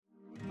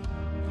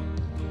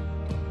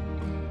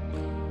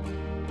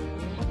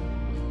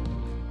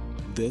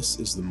This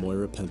is the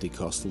Moira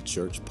Pentecostal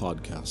Church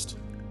podcast,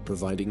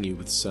 providing you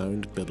with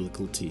sound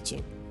biblical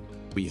teaching.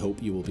 We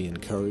hope you will be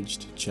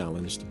encouraged,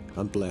 challenged,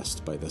 and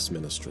blessed by this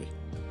ministry.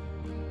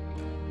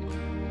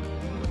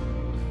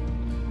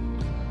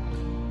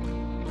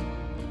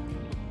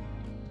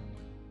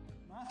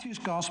 Matthew's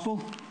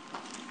Gospel,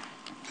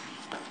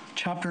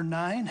 chapter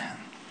 9,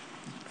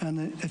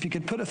 and if you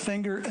could put a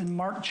finger in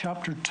Mark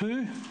chapter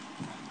 2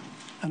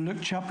 and Luke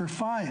chapter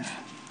 5.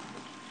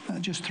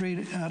 Just three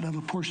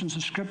little portions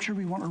of Scripture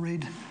we want to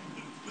read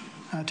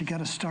to get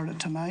us started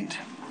tonight.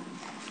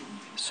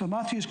 So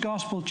Matthew's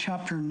Gospel,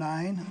 chapter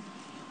 9,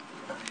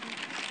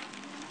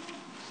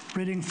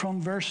 reading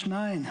from verse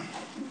 9.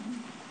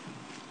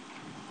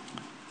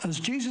 As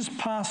Jesus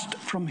passed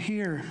from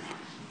here,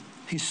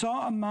 he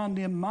saw a man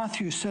named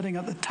Matthew sitting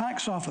at the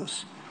tax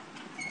office,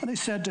 and he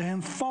said to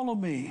him, "Follow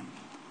me."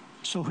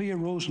 So he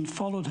arose and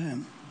followed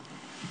him.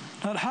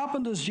 Now it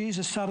happened as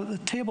Jesus sat at the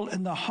table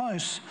in the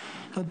house,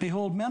 that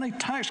behold, many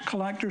tax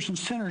collectors and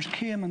sinners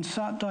came and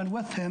sat down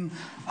with him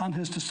and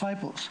his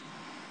disciples.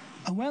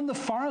 And when the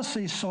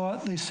Pharisees saw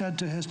it, they said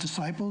to his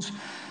disciples,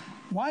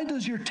 "Why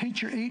does your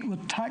teacher eat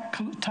with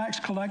tax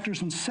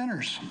collectors and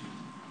sinners?"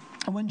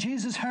 And when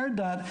Jesus heard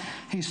that,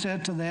 he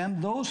said to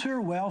them, "Those who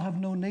are well have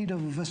no need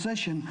of a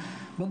physician,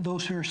 but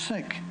those who are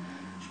sick.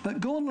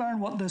 But go and learn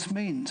what this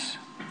means.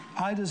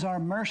 I desire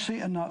mercy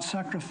and not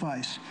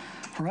sacrifice.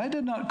 For I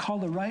did not call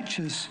the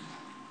righteous,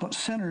 but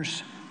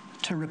sinners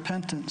to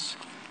repentance."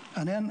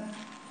 And then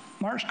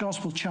Mark's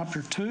Gospel,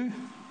 chapter 2,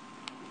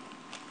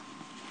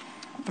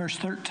 verse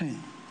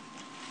 13.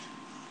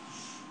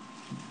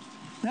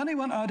 Then he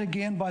went out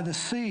again by the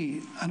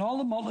sea, and all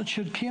the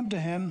multitude came to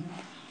him,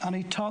 and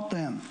he taught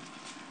them.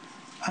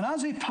 And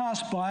as he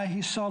passed by,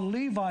 he saw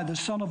Levi, the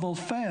son of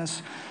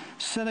Alphaeus,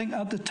 sitting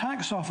at the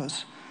tax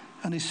office.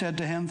 And he said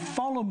to him,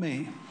 "Follow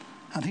me."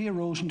 And he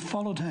arose and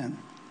followed him.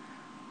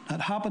 It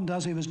happened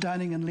as he was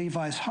dining in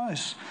Levi's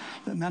house,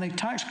 that many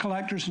tax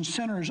collectors and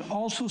sinners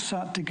also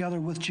sat together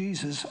with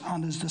Jesus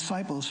and his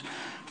disciples,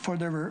 for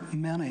there were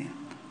many,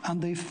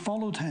 and they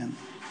followed him.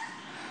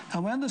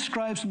 And when the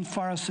scribes and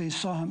Pharisees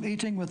saw him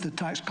eating with the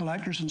tax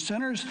collectors and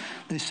sinners,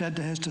 they said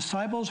to his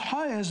disciples,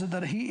 "How is it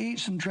that he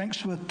eats and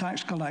drinks with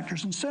tax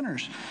collectors and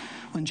sinners?"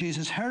 When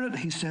Jesus heard it,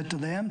 he said to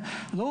them,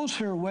 "Those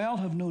who are well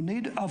have no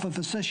need of a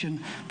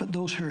physician, but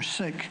those who are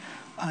sick.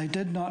 I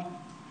did not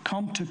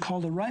come to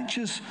call the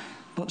righteous,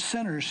 but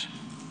sinners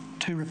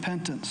to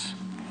repentance."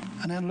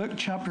 And then Luke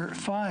chapter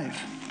 5.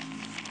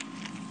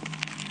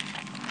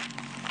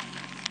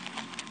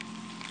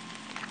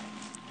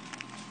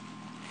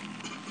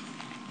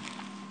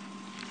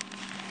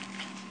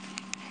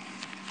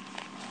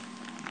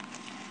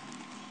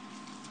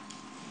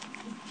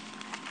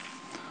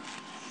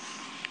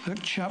 Luke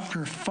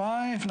chapter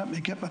 5, let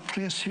me get my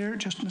place here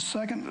just in a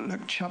second.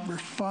 Luke chapter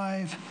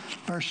 5,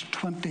 verse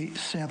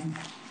 27.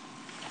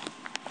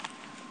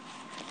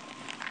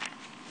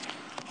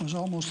 I was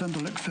almost into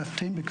Luke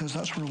 15 because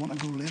that's where I want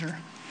to go later.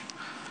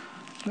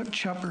 Luke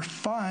chapter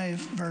 5,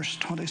 verse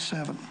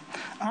 27.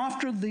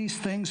 After these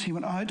things he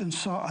went out and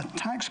saw a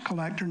tax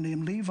collector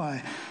named Levi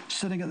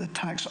sitting at the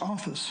tax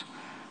office.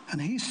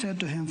 And he said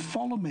to him,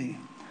 "Follow me."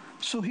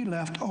 So he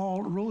left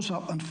all, rose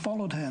up, and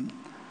followed him.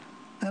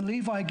 Then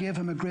Levi gave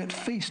him a great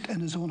feast in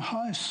his own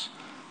house.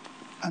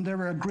 And there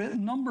were a great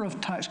number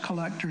of tax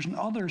collectors and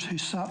others who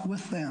sat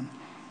with them.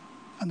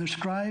 And the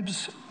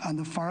scribes and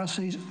the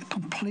Pharisees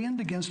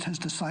complained against his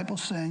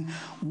disciples, saying,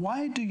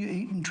 "Why do you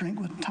eat and drink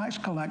with tax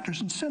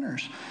collectors and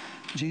sinners?"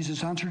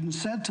 Jesus answered and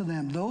said to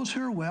them, "Those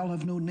who are well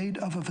have no need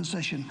of a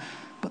physician,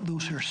 but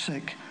those who are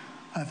sick.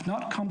 I have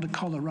not come to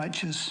call the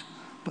righteous,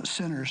 but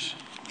sinners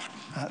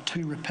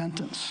to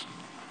repentance."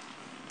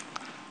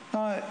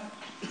 Now,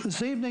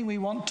 this evening we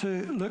want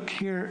to look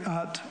here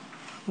at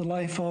the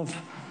life of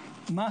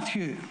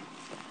Matthew,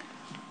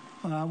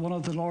 one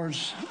of the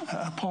Lord's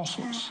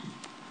apostles.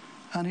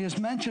 And he is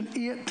mentioned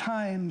 8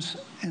 times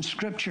in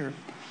Scripture.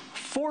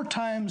 4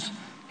 times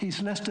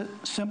he's listed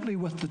simply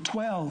with the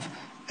 12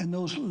 in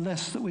those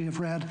lists that we have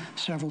read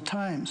several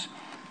times.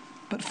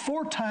 But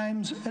 4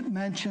 times it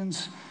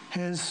mentions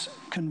his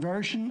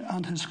conversion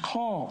and his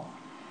call.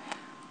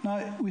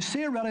 Now, we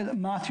see already that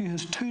Matthew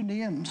has 2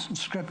 names in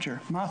Scripture,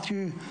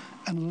 Matthew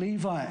and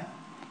Levi.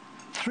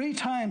 3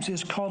 times he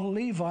is called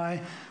Levi,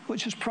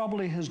 which is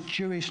probably his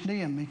Jewish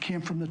name. He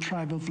came from the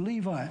tribe of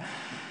Levi.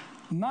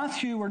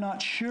 Matthew, we're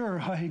not sure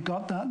how he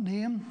got that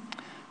name,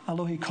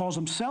 although he calls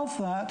himself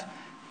that.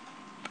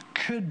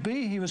 Could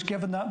be he was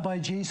given that by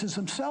Jesus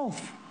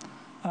himself.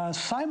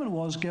 Simon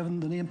was given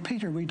the name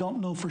Peter. We don't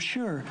know for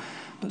sure,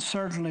 but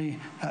certainly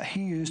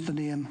he used the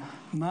name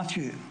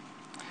Matthew.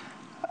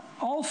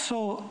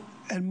 Also,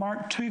 in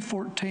Mark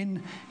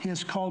 2:14, he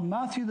is called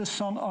Matthew, the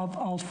son of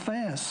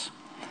Alphaeus.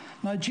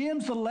 Now,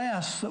 James the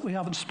Less, that we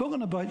haven't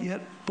spoken about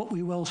yet, but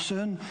we will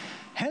soon,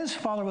 his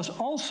father was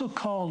also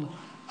called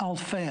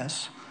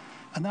Alphaeus.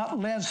 And that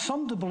led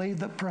some to believe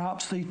that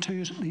perhaps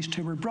these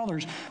two were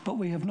brothers, but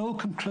we have no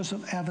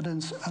conclusive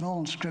evidence at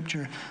all in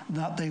Scripture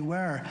that they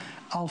were.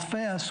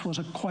 Alphaeus was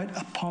quite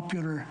a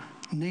popular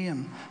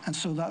name. And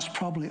so that's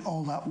probably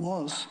all that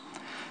was.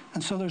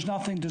 And so there's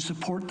nothing to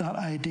support that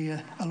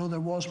idea, although there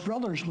was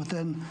brothers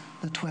within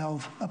the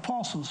 12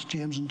 apostles,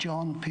 James and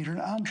John, Peter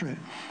and Andrew,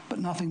 but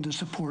nothing to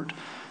support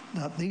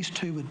that these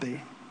two would be.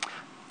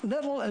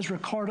 Little is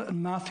recorded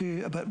in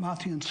Matthew about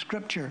Matthew in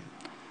Scripture,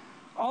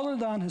 other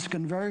than his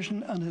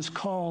conversion and his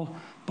call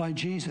by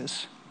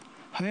Jesus.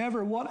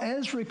 However, what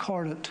is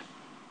recorded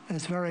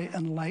is very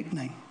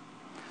enlightening.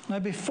 Now,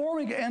 before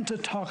we get into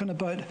talking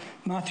about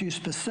Matthew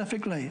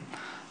specifically,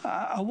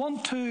 I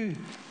want to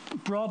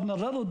broaden a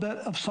little bit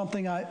of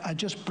something I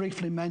just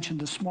briefly mentioned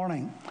this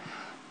morning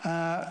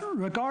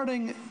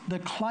regarding the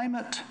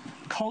climate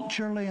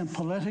culturally and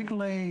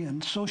politically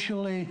and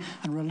socially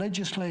and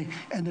religiously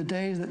in the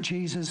days that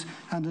Jesus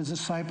and his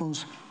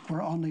disciples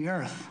were on the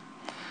earth.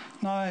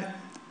 Now,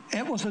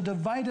 it was a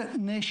divided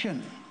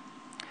nation.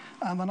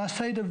 And when I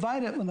say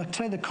divided, when I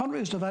say the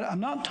country is divided, I'm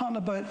not talking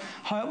about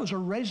how it was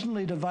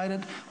originally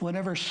divided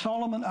whenever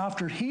Solomon,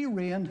 after he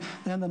reigned,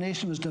 then the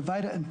nation was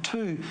divided in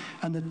two.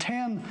 And the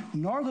 10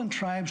 northern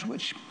tribes,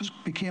 which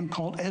became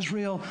called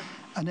Israel,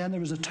 and then there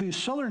was the 2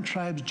 southern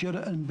tribes,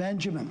 Judah and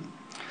Benjamin.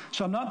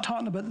 So I'm not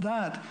talking about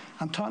that.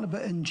 I'm talking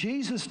about in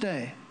Jesus'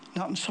 day.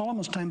 Not in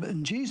Solomon's time, but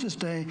in Jesus'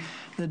 day,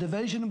 the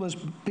division was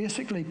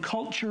basically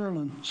cultural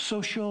and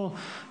social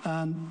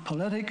and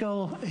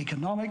political,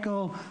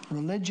 economical,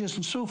 religious,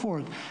 and so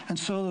forth. And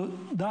so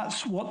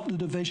that's what the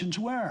divisions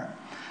were.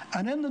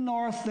 And in the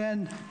north,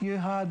 then, you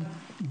had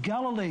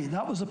Galilee.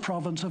 That was the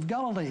province of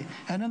Galilee.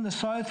 And in the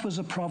south was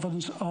the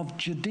province of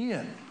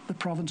Judea, the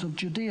province of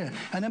Judea.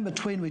 And in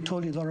between, we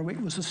told you the other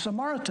week, was the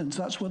Samaritans.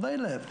 That's where they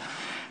lived.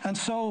 And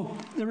so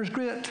there was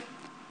great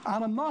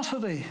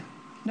animosity.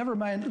 Never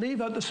mind,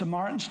 leave out the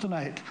Samaritans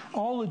tonight.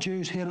 All the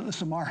Jews hated the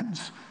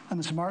Samaritans, and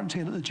the Samaritans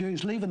hated the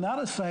Jews. Leaving that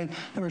aside,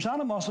 there was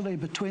animosity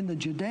between the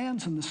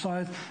Judeans in the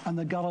south and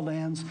the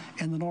Galileans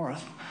in the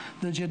north.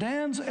 The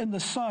Judeans in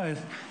the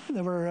south,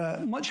 they were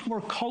much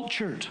more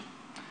cultured,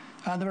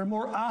 and they were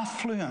more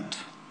affluent,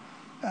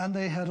 and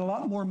they had a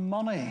lot more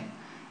money,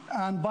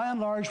 and by and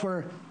large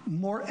were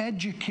more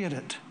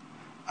educated.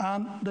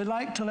 And they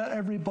liked to let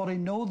everybody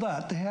know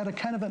that. They had a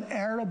kind of an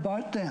air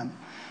about them.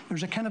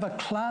 There's a kind of a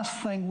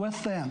class thing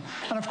with them.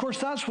 And of course,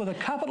 that's where the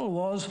capital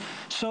was.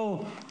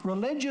 So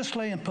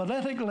religiously and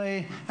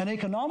politically and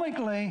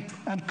economically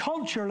and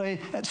culturally,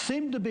 it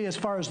seemed to be, as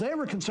far as they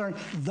were concerned,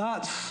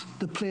 that's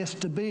the place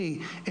to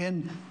be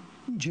in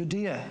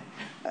Judea,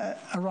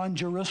 around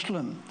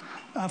Jerusalem.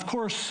 Of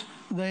course,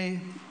 they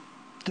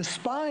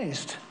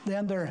despised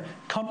then their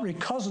country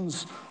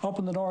cousins up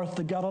in the north,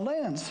 the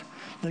Galileans.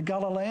 The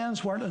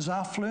Galileans weren't as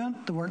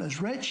affluent, they weren't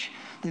as rich,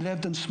 they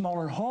lived in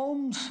smaller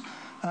homes,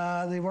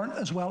 they weren't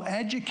as well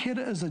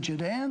educated as the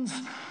Judeans,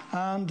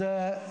 and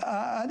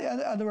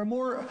they were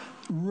more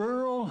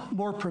rural,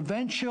 more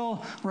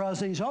provincial,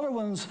 whereas these other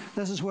ones,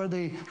 this is where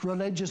the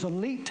religious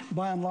elite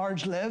by and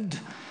large lived.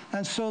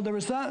 And so there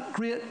was that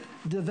great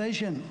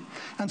division.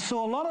 And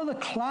so a lot of the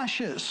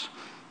clashes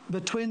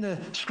between the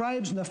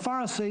scribes and the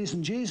Pharisees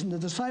and Jesus and the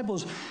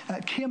disciples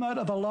came out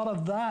of a lot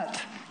of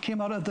that,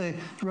 came out of the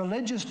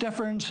religious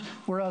difference,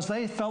 whereas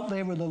they felt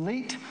they were the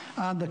elite,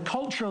 and the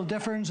cultural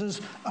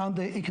differences and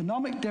the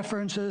economic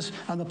differences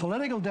and the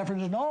political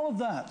differences and all of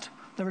that.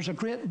 There was a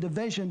great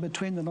division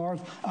between the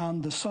north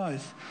and the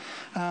south.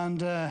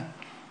 And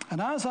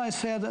as I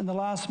said in the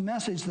last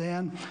message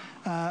then,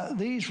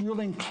 these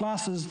ruling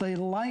classes, they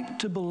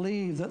liked to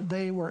believe that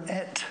they were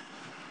it.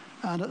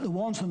 And that the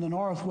ones in the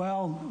north,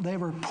 well, they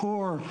were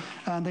poor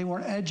and they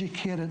weren't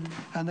educated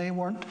and they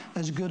weren't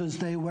as good as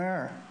they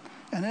were.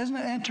 And isn't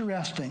it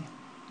interesting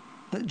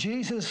that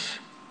Jesus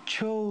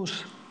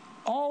chose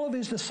all of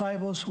his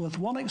disciples, with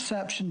one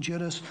exception,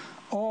 Judas,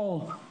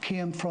 all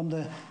came from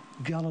the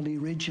Galilee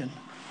region,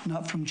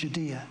 not from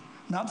Judea,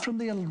 not from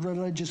the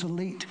religious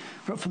elite,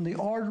 but from the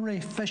ordinary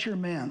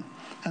fishermen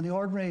and the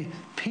ordinary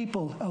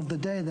people of the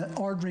day, the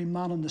ordinary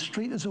man on the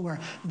street, as it were.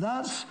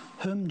 That's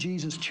whom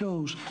Jesus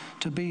chose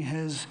to be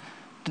his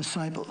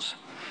disciples.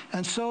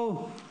 And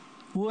so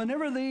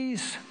whenever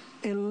these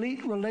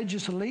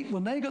religious elite,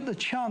 when they got the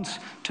chance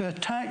to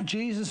attack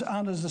Jesus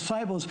and his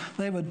disciples,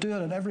 they would do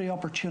it at every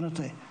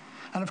opportunity.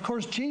 And of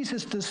course,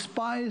 Jesus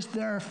despised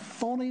their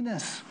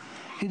phoniness.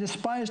 He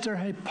despised their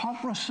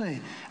hypocrisy,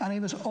 and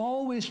he was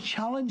always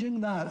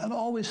challenging that and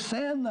always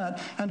saying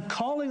that and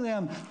calling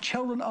them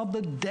children of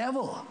the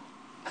devil.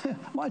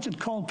 Imagine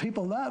calling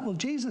people that. Well,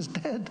 Jesus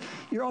did.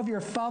 You're of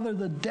your father,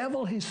 the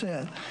devil, he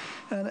said,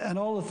 and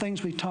all the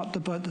things we talked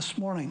about this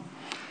morning.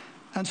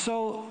 And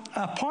so,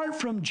 apart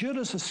from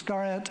Judas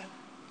Iscariot,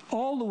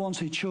 all the ones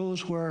he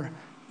chose were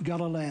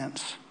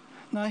Galileans.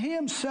 Now, he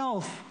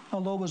himself,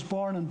 although was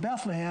born in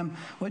Bethlehem,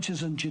 which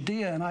is in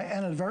Judea, and I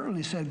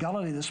inadvertently said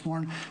Galilee this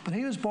morning, but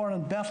he was born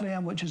in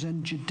Bethlehem, which is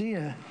in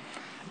Judea,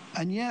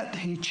 and yet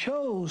he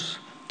chose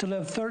to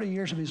live 30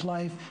 years of his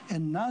life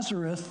in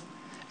Nazareth,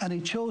 and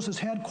he chose his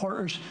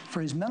headquarters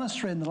for his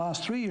ministry in the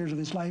last 3 years of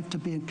his life to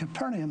be in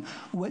Capernaum,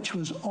 which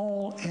was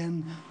all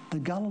in the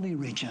Galilee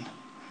region.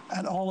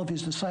 And all of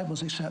his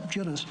disciples, except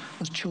Judas,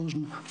 was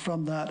chosen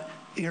from that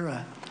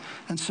era.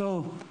 And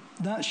so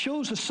that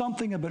shows us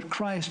something about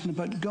Christ and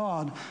about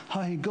God,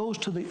 how he goes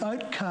to the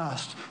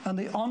outcast and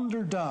the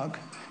underdog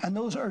and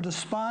those that are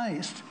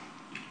despised.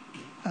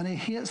 And he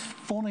hates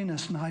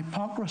phoniness and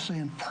hypocrisy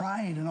and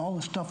pride and all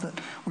the stuff that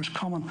was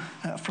coming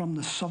from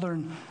the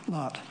southern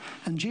lot.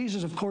 And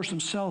Jesus, of course,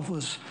 himself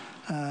was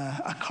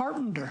a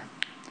carpenter,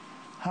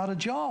 had a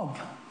job,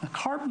 a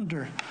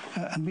carpenter,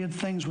 and made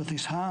things with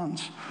his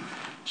hands.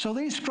 So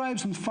these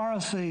scribes and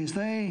Pharisees,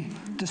 they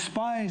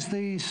despised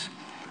these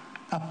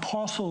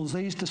apostles,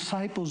 these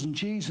disciples and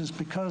Jesus,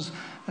 because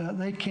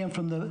they came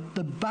from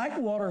the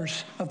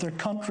backwaters of their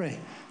country,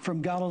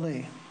 from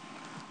Galilee.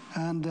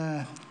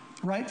 And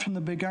right from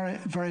the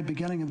very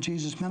beginning of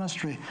Jesus'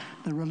 ministry,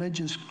 the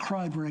religious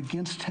crowd were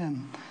against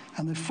him.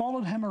 And they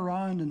followed him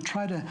around and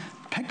tried to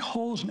pick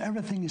holes in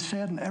everything he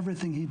said and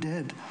everything he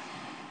did.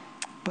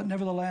 But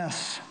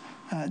nevertheless,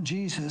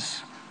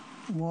 Jesus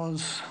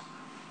was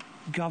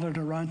gathered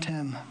around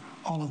him,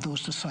 all of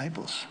those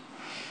disciples.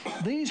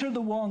 These are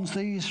the ones,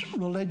 these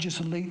religious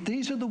elite,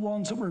 these are the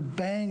ones that were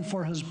baying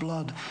for his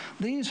blood.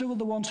 These are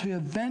the ones who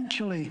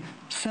eventually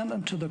sent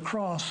him to the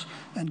cross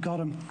and got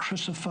him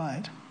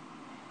crucified.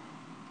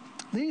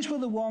 These were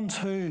the ones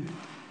who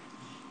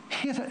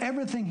hated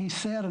everything he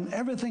said and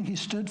everything he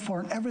stood for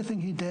and everything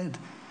he did,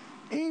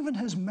 even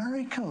his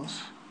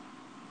miracles.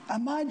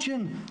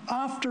 Imagine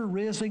after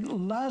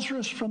raising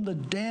Lazarus from the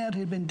dead,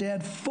 he'd been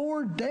dead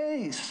 4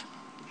 days,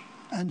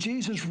 and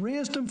Jesus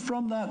raised him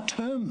from that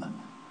tomb.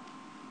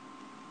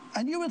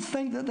 And you would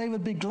think that they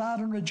would be glad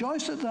and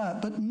rejoice at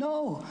that, but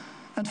no.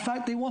 In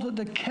fact, they wanted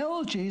to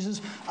kill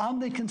Jesus,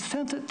 and they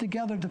consented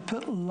together to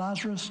put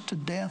Lazarus to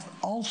death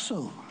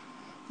also.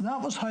 That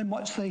was how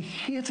much they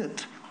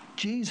hated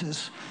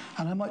Jesus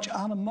and how much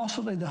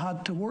animosity they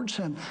had towards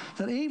him,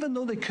 that even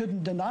though they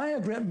couldn't deny a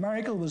great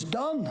miracle was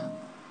done,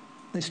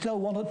 they still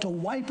wanted to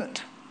wipe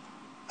it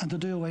and to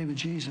do away with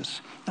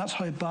Jesus. That's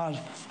how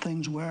bad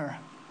things were.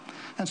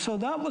 And so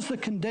that was the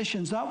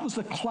conditions, that was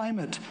the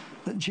climate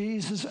that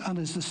Jesus and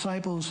his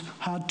disciples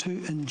had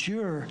to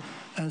endure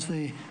as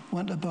they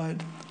went about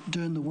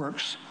doing the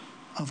works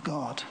of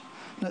God.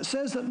 And it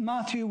says that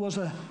Matthew was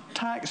a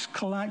tax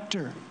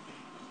collector,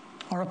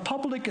 or a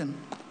publican,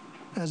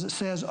 as it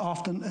says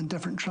often in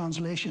different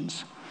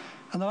translations.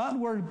 And the Latin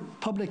word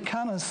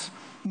publicanus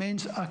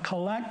means a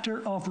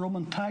collector of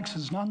Roman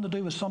taxes. Nothing to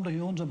do with somebody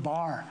who owns a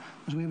bar,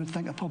 as we would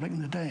think a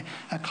publican today.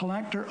 A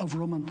collector of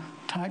Roman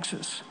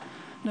taxes.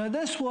 Now,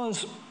 this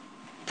was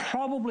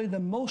probably the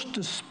most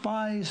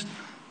despised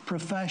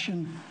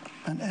profession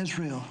in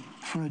Israel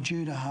for a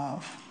Jew to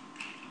have.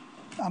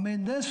 I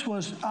mean, this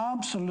was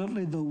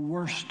absolutely the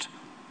worst.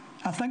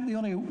 I think the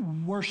only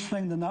worse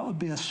thing than that would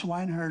be a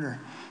swineherder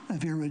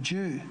if you're a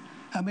Jew.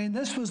 I mean,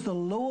 this was the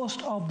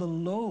lowest of the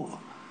low.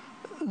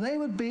 They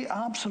would be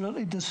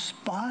absolutely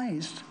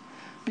despised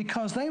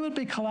because they would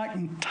be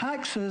collecting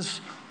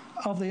taxes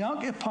of the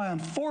occupying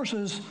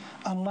forces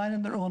and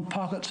lining their own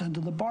pockets into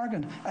the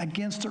bargain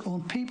against their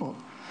own people.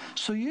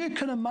 So you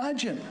can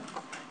imagine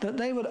that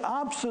they would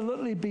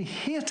absolutely be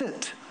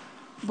hated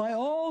by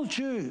all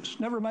Jews,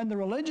 never mind the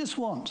religious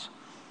ones.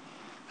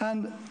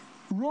 And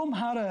Rome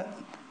had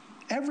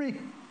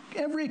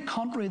every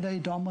country they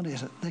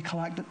dominated, they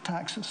collected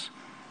taxes.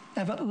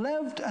 If it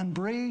lived and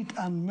breathed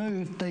and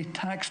moved, they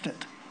taxed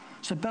it.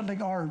 It's a bit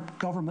like our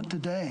government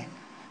today.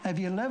 If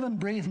you live and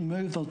breathe and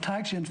move, they'll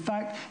tax you. In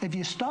fact, if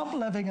you stop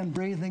living and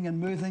breathing and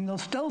moving, they'll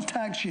still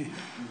tax you.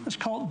 It's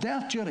called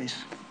death duties.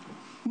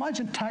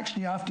 Imagine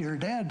taxing you after you're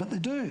dead, but they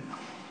do.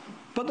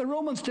 But the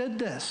Romans did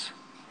this.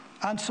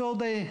 And so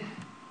they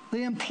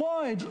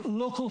employed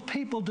local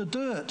people to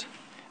do it.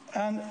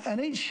 And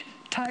each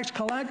tax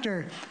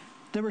collector,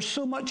 there was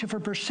so much of a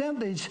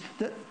percentage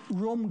that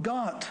Rome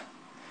got.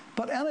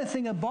 But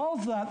anything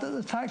above that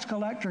the tax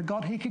collector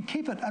got, he could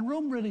keep it. And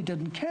Rome really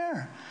didn't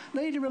care.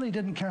 They really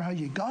didn't care how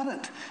you got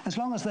it, as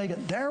long as they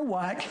got their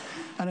whack.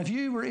 And if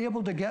you were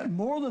able to get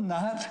more than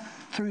that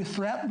through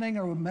threatening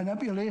or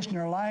manipulation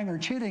or lying or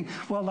cheating,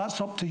 well, that's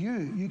up to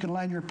you. You can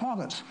line your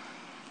pockets.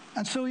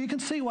 And so you can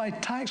see why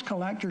tax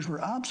collectors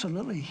were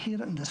absolutely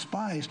hated and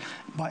despised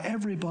by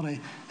everybody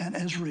in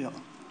Israel.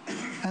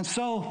 And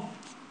so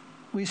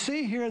we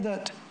see here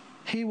that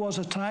he was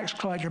a tax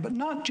collector, but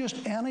not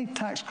just any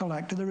tax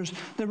collector.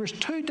 There was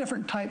 2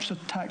 different types of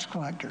tax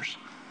collectors.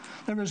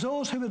 There was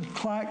those who would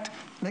collect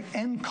like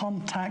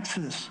income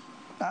taxes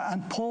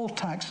and poll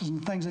taxes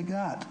and things like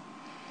that.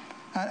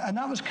 And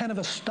that was kind of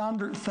a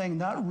standard thing.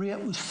 That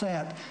rate was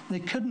set. They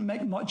couldn't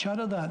make much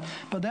out of that.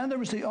 But then there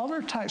was the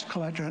other tax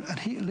collector,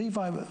 and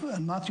Levi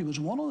and Matthew was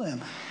one of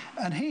them.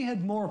 And he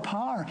had more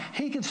power.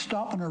 He could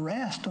stop an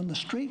arrest on the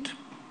street.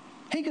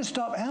 He could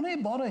stop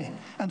anybody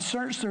and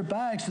search their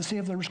bags to see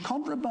if there was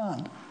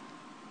contraband.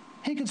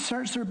 He could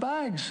search their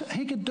bags.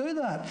 He could do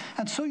that.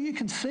 And so you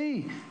can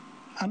see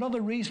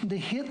another reason to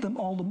hate them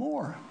all the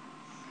more.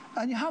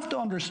 And you have to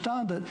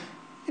understand that,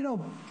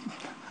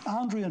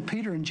 Andrew and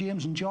Peter and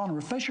James and John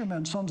were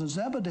fishermen, sons of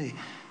Zebedee.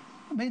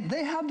 I mean,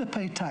 they had to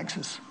pay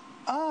taxes.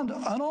 And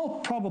in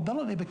all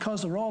probability,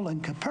 because they're all in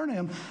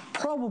Capernaum,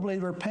 probably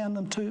were paying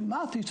them to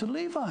Matthew, to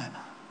Levi.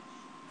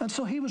 And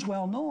so he was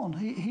well known.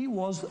 He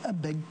was a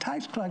big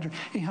tax collector.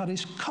 He had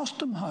his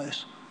custom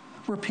house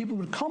where people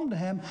would come to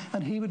him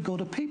and he would go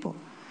to people.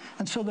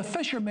 And so the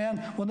fishermen,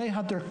 when they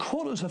had their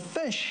quotas of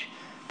fish,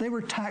 they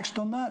were taxed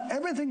on that.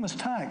 Everything was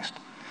taxed.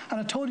 And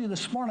I told you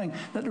this morning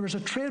that there was a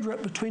trade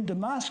route between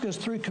Damascus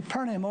through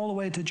Capernaum all the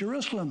way to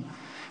Jerusalem.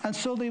 And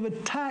so they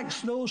would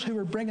tax those who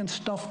were bringing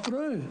stuff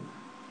through.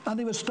 And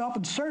they would stop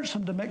and search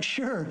them to make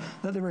sure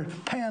that they were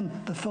paying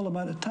the full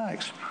amount of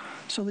tax.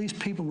 So these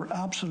people were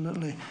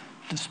absolutely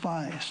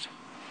despised.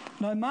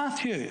 Now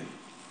Matthew,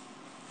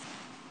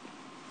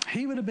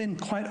 he would have been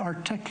quite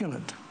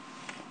articulate.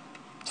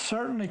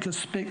 Certainly could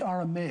speak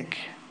Aramaic.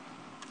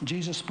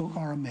 Jesus spoke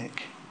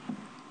Aramaic.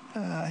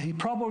 He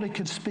probably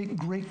could speak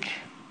Greek.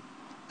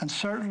 And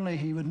certainly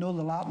he would know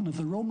the Latin of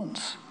the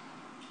Romans.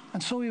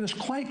 And so he was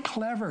quite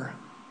clever,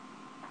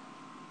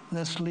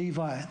 this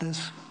Levi,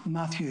 this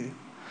Matthew.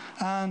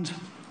 And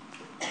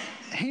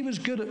he was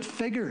good at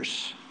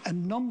figures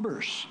and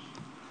numbers.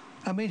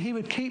 I mean, he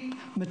would keep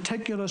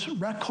meticulous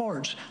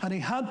records, and he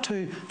had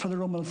to for the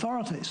Roman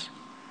authorities.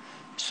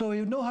 So he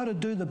would know how to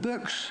do the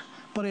books,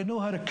 but he'd know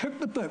how to cook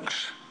the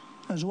books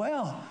as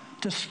well,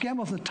 to skim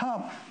off the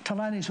top to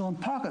line his own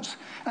pockets.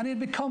 And he'd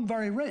become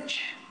very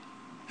rich.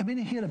 I mean,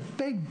 he had a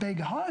big, big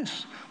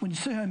house. When you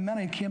see how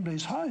many came to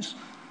his house.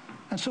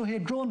 And so he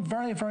had grown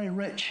very, very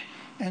rich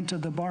into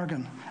the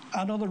bargain.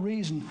 Another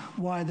reason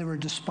why they were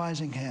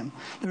despising him.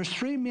 There were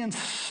 3 main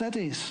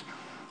cities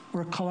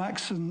where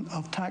collection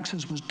of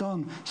taxes was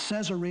done: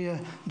 Caesarea,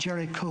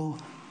 Jericho,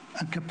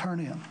 and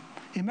Capernaum.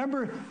 You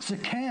remember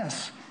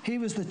Zacchaeus? He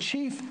was the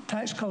chief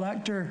tax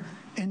collector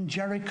in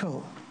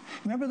Jericho.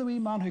 Remember the wee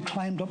man who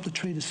climbed up the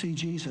tree to see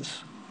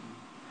Jesus?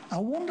 I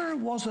wonder,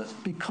 was it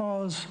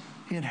because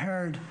he had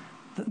heard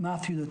that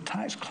Matthew, the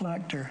tax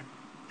collector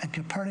in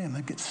Capernaum,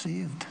 had got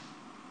saved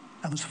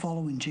and was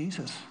following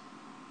Jesus?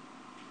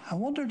 I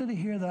wonder, did he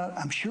hear that?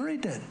 I'm sure he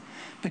did.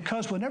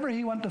 Because whenever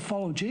he went to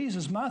follow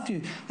Jesus,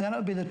 Matthew, then it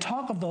would be the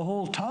talk of the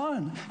whole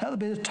town. That would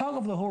be the talk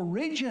of the whole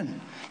region.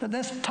 That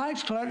this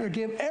tax collector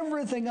gave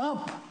everything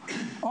up.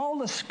 All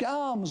the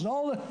scams and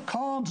all the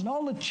cons and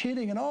all the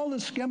cheating and all the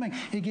skimming.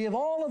 He gave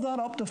all of that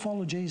up to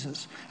follow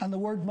Jesus. And the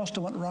word must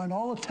have went around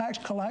all the tax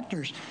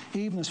collectors,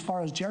 even as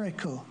far as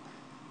Jericho.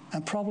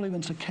 And probably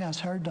when Zacchaeus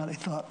heard that, he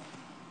thought,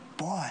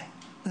 boy,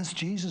 this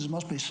Jesus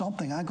must be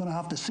something. I'm going to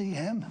have to see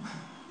him.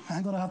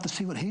 I'm going to have to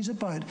see what he's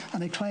about.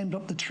 And he climbed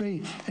up the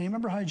tree. And you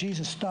remember how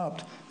Jesus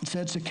stopped and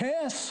said,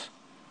 Zacchaeus,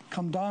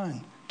 come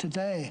down.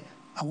 Today,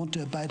 I want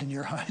to abide in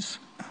your house.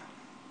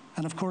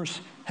 And of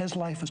course, his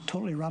life was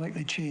totally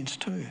radically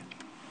changed too.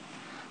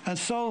 And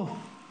so,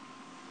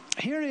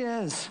 here he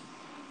is,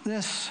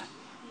 this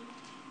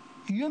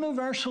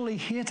universally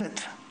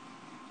hated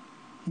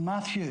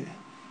Matthew.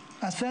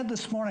 I said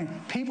this morning,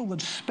 people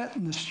would spit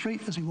in the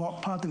street as he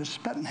walked past. They would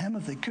spit in him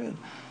if they could.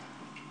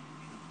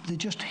 They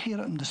just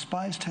hated and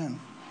despised him.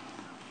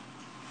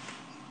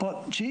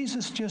 But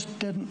Jesus just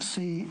didn't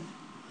see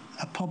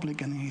a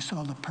publican, he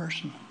saw the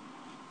person.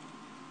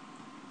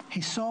 He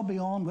saw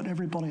beyond what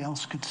everybody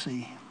else could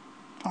see.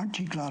 Aren't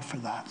you glad for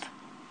that?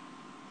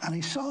 And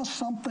he saw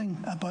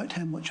something about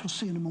him, which we'll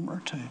see in a moment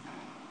or two.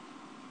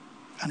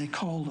 And he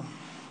called him.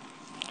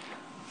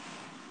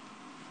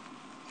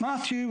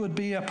 Matthew would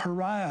be a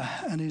pariah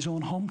in his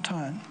own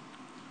hometown.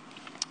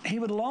 He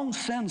would long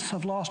since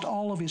have lost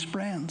all of his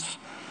friends,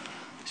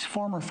 his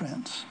former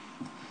friends.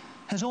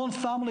 His own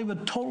family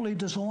would totally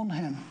disown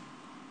him.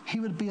 He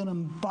would be an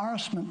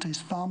embarrassment to his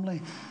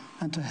family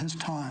and to his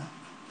town.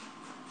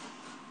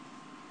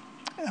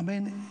 I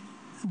mean,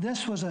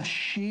 this was a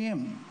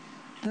shame.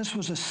 This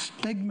was a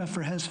stigma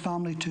for his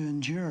family to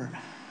endure,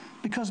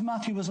 because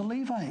Matthew was a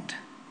Levite.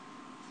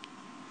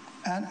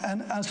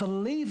 And as a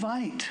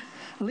Levite,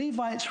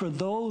 Levites were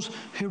those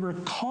who were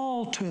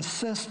called to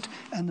assist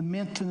in the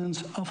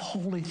maintenance of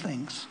holy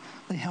things.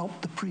 They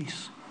helped the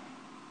priests.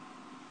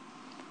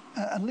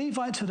 And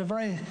Levites had a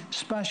very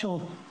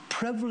special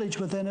privilege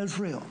within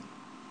Israel.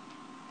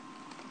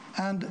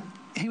 And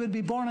he would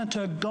be born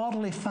into a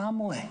godly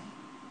family.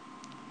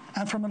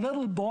 And from a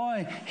little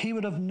boy, he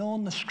would have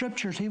known the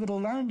scriptures. He would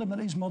have learned them at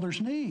his mother's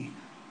knee.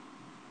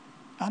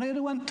 And he would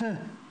have went to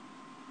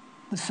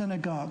the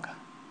synagogue.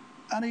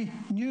 And he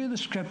knew the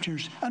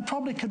scriptures and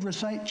probably could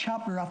recite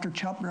chapter after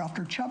chapter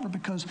after chapter,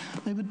 because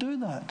they would do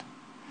that.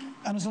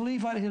 And as a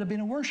Levite, he'd have been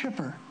a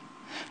worshipper.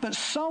 But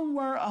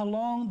somewhere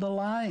along the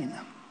line,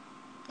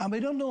 and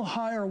we don't know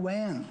how or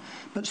when,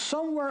 but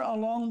somewhere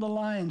along the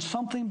line,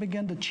 something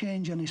began to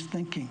change in his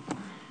thinking.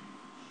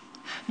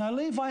 Now,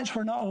 Levites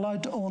were not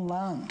allowed to own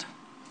land.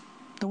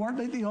 They weren't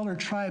like the other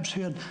tribes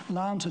who had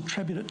lands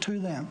attributed to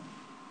them.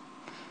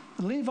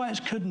 The Levites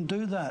couldn't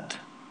do that.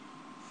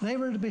 They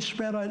were to be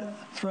spread out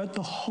throughout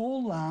the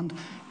whole land,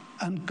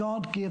 and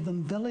God gave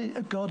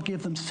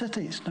them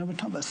cities. Now, we're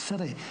talking about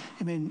city.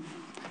 I mean,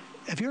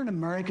 if you're in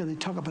America, they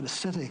talk about a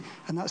city,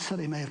 and that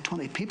city may have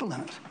 20 people in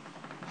it.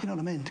 You know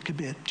what I mean? It could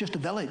be just a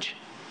village.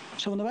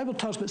 So when the Bible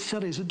talks about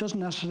cities, it doesn't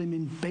necessarily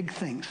mean big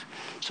things.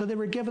 So they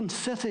were given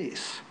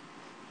cities.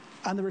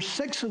 And there were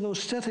 6 of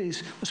those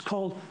cities, was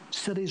called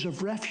cities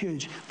of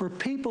refuge, where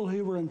people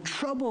who were in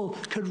trouble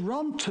could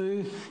run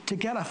to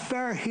get a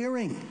fair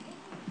hearing,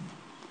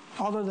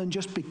 other than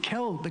just be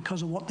killed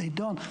because of what they'd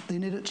done. They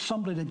needed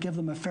somebody to give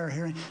them a fair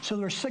hearing. So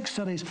there were 6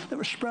 cities that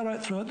were spread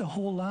out throughout the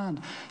whole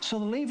land. So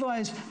the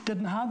Levites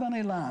didn't have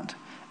any land.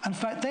 In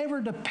fact, they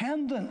were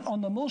dependent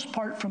on the most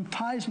part from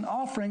tithes and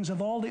offerings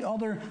of all the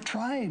other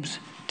tribes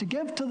to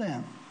give to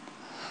them.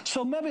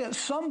 So maybe at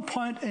some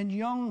point in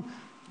young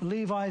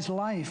Levi's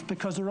life,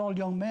 because they're all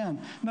young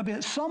men, maybe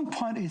at some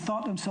point he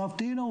thought to himself,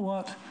 do you know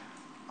what?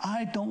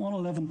 I don't want to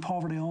live in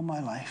poverty all my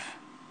life.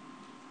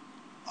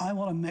 I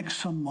want to make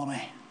some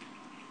money.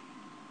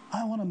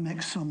 I want to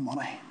make some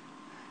money.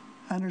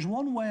 And there's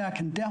one way I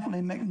can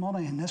definitely make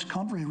money in this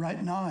country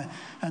right now,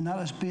 and that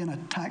is being a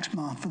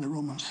taxman for the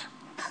Romans.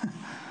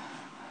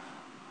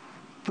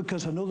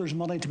 Because I know there's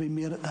money to be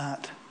made at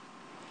that.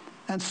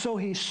 And so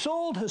he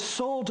sold his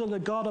soul to the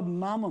god of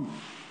Mammon.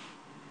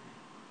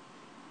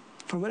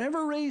 For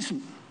whatever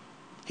reason,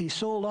 he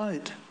sold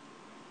out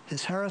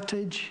his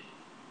heritage,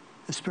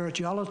 his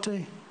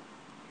spirituality,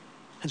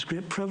 his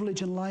great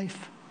privilege in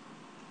life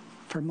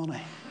for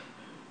money.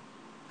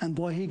 And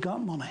boy, he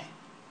got money.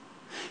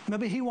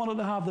 Maybe he wanted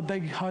to have the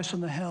big house on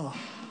the hill,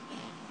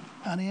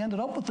 and he ended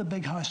up with the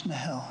big house on the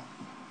hill,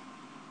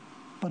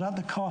 but at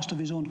the cost of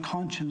his own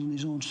conscience and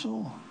his own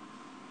soul.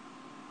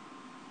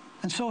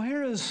 And so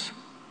here is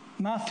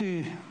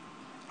Matthew,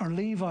 or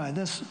Levi,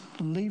 this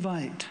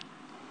Levite,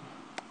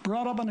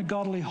 brought up in a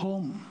godly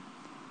home,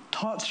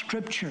 taught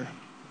Scripture,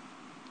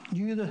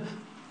 knew the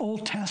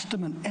Old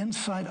Testament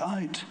inside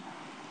out,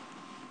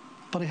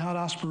 but he had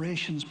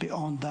aspirations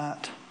beyond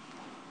that.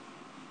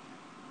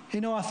 You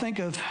know, I think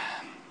of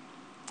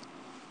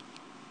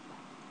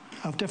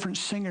different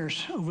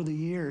singers over the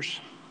years.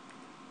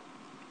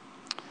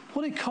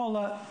 What do you call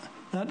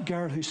that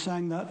girl who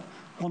sang that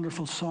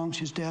wonderful song?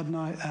 She's dead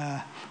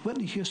now.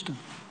 Whitney Houston.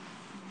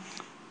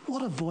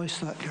 What a voice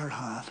that girl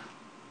had.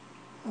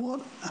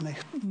 What a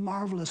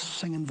marvelous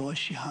singing voice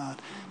she had.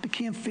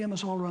 Became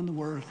famous all around the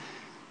world.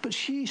 But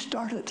she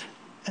started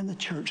in the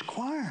church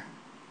choir.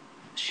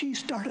 She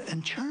started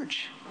in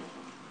church.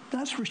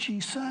 That's where she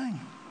sang.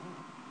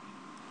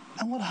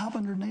 And what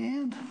happened in the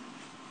end?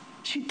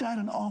 She died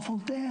an awful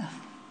death.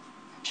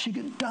 She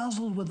got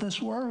dazzled with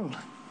this world.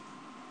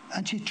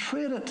 And she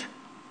traded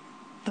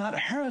that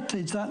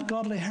heritage, that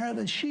godly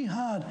heritage she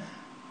had,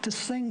 to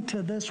sing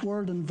to this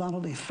world in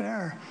Vanity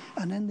Fair.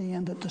 And in the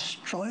end, it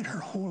destroyed her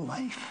whole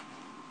life.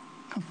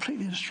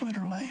 Completely destroyed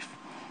her life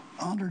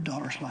and her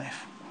daughter's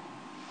life.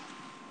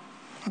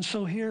 And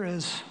so here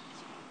is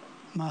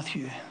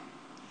Matthew.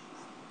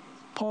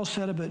 Paul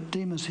said about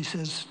Demas, he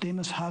says,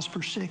 Demas has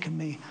forsaken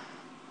me,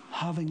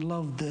 having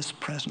loved this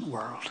present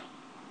world.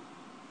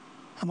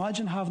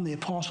 Imagine having the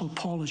Apostle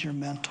Paul as your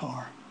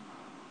mentor,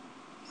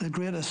 the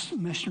greatest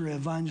missionary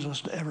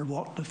evangelist to ever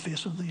walk the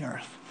face of the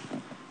earth.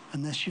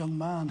 And this young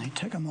man, he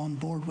took him on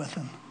board with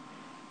him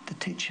to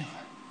teach him.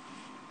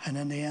 And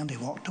in the end, he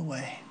walked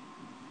away.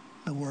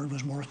 The word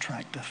was more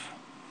attractive.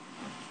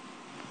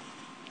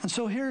 And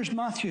so here's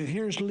Matthew,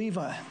 here's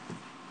Levi.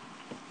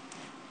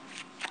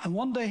 And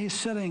one day he's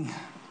sitting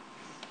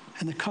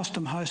in the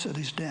custom house at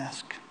his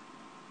desk,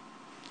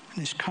 and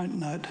he's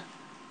counting out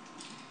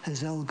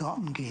his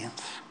ill-gotten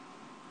gains.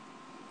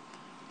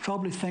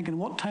 Probably thinking,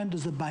 what time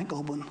does the bank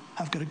open?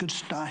 I've got a good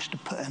stash to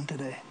put in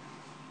today.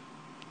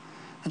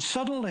 And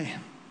suddenly,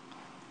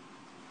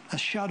 a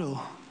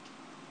shadow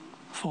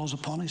falls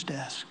upon his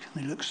desk,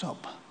 and he looks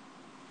up,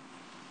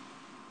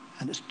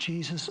 and it's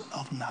Jesus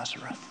of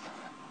Nazareth.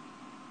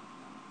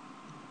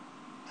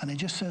 And he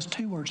just says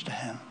 2 words to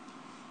him: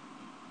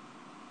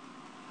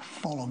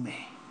 follow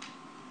me.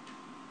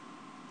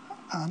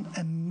 And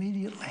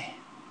immediately,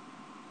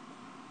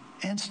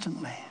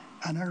 instantly,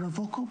 and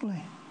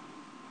irrevocably,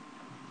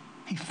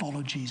 he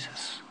followed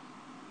Jesus.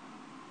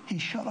 He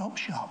shut up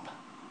shop.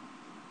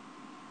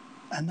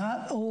 And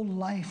that old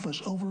life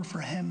was over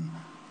for him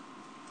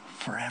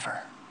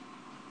forever.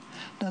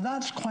 Now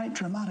that's quite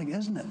dramatic,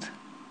 isn't it?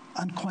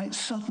 And quite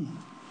sudden.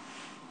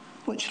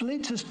 Which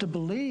leads us to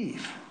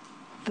believe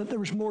that there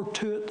was more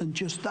to it than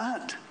just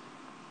that.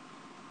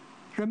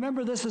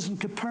 Remember, this is in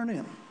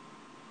Capernaum.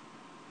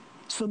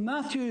 So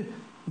Matthew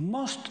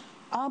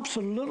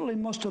absolutely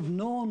must have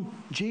known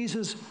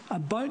Jesus,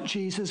 about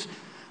Jesus,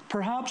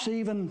 perhaps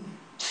even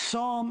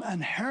saw him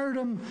and heard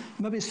him,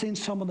 maybe seen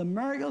some of the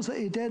miracles that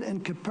he did in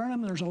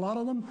Capernaum. There's a lot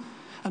of them.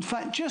 In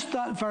fact, just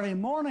that very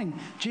morning,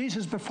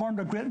 Jesus performed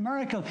a great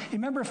miracle. You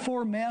remember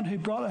 4 men who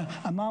brought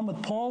a man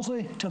with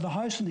palsy to the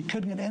house, and they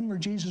couldn't get in where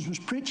Jesus was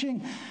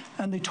preaching,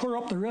 and they tore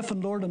up the roof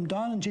and lowered him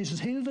down, and Jesus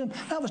healed him?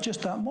 That was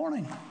just that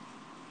morning.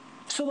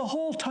 So the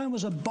whole town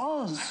was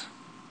abuzz.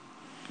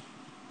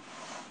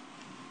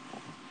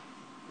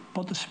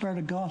 But the Spirit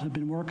of God had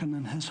been working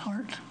in his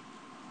heart.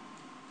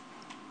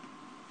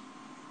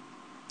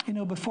 You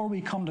know, before we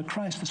come to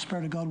Christ, the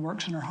Spirit of God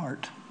works in our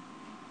heart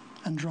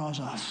and draws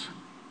us.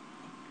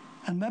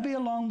 And maybe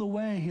along the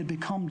way he had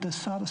become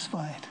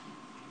dissatisfied.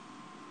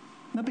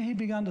 Maybe he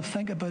began to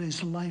think about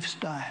his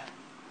lifestyle.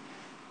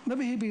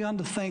 Maybe he began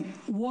to think,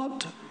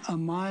 what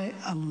am I,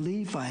 a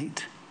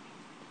Levite,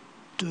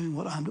 doing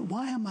what I'm doing?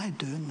 Why am I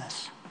doing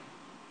this?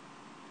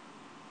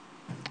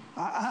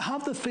 I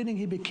have the feeling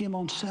he became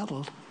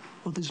unsettled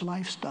with his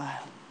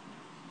lifestyle.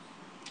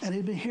 And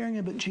he'd been hearing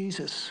about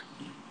Jesus.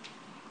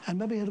 And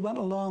maybe he went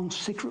along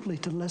secretly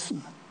to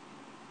listen.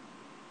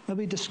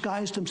 Maybe he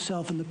disguised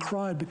himself in the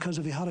crowd, because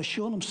if he had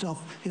shown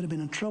himself, he'd have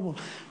been in trouble.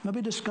 Maybe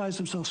he disguised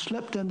himself,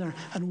 slipped in there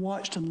and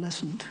watched and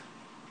listened.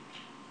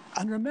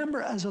 And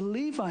remember, as a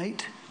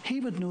Levite, he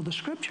would know the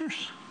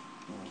scriptures.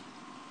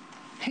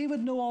 He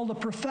would know all the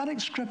prophetic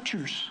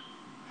scriptures.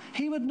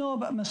 He would know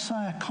about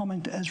Messiah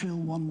coming to Israel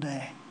one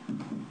day.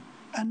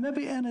 And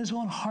maybe in his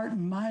own heart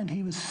and mind,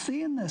 he was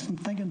seeing this and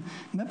thinking,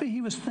 maybe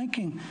he was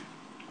thinking,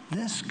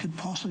 this could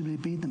possibly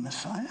be the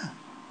Messiah.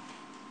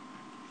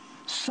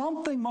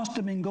 Something must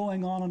have been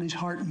going on in his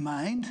heart and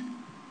mind,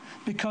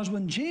 because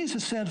when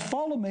Jesus said,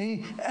 follow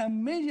me,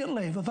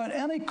 immediately, without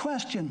any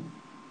question,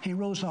 he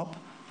rose up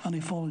and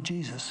he followed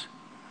Jesus.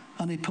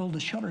 And he pulled the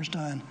shutters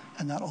down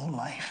in that old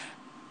life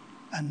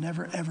and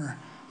never, ever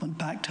went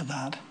back to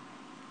that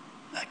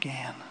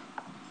again.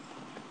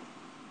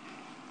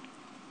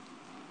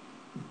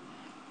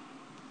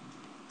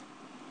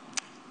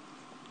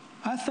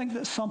 I think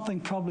that something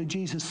probably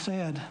Jesus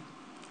said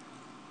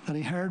that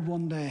he heard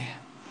one day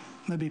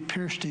maybe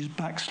pierced his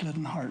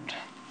backslidden heart,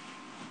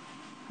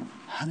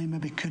 and he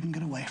maybe couldn't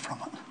get away from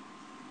it.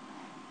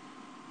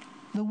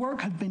 The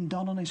work had been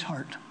done in his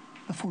heart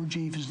before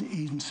Jesus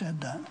even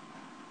said that.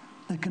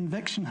 The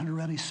conviction had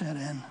already set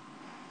in.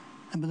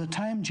 And by the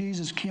time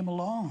Jesus came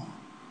along,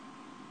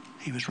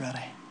 he was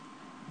ready.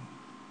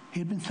 He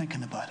had been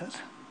thinking about it.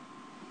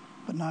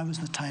 But now was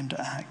the time to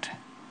act.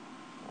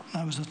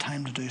 Now was the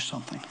time to do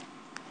something.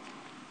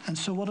 And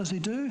so what does he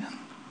do?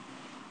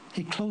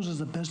 He closes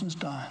the business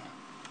down.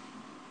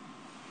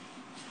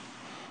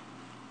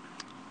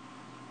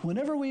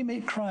 Whenever we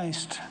meet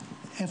Christ,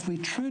 if we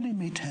truly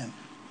meet him,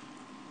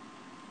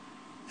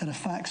 it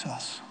affects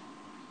us.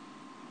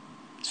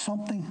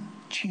 Something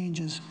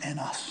changes in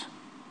us,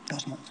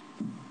 doesn't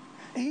it?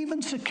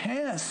 Even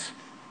Zacchaeus,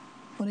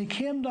 when he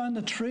came down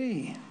the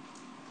tree,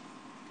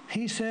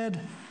 he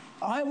said,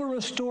 I will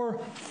restore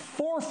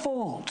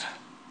fourfold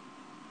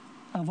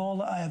of all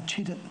that I have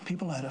cheated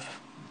people out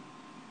of.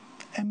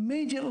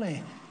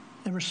 Immediately,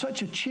 there was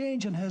such a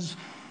change in his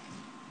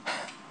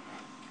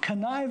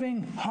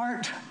conniving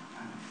heart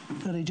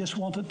that he just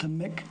wanted to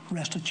make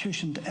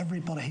restitution to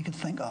everybody he could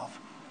think of.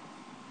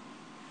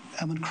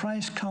 And when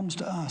Christ comes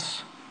to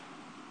us,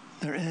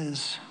 there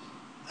is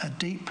a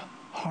deep,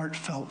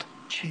 heartfelt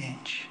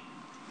change.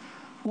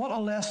 What a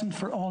lesson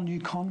for all new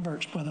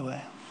converts, by the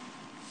way.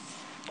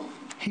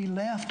 He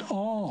left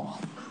all.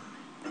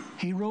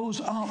 He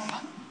rose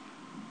up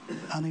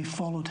and he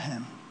followed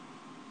him.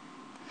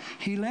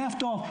 He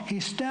left all. He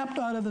stepped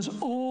out of his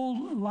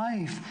old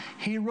life.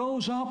 He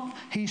rose up.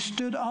 He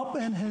stood up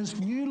in his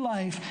new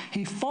life.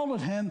 He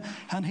followed him,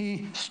 and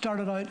he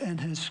started out in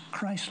his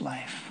Christ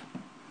life.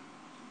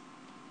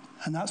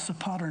 And that's the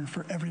pattern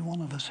for every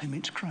one of us who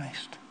meets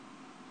Christ,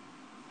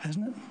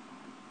 isn't it?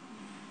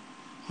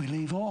 We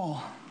leave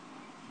all,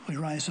 we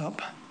rise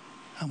up,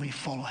 and we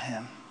follow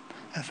him.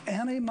 If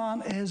any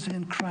man is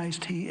in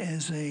Christ, he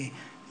is a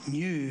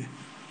new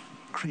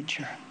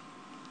creature.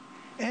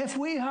 If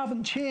we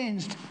haven't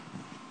changed,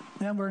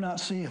 then we're not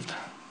saved.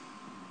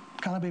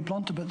 Can I be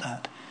blunt about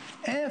that?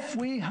 If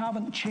we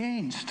haven't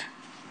changed,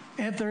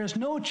 if there is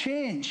no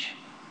change,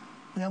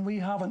 then we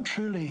haven't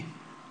truly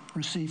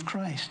received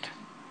Christ.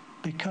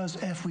 Because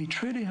if we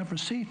truly have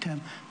received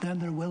him, then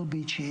there will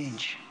be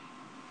change.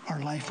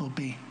 Our life will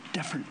be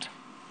different.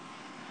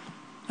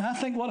 And I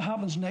think what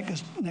happens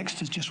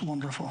next is just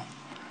wonderful.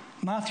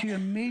 Matthew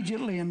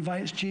immediately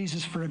invites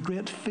Jesus for a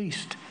great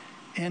feast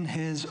in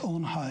his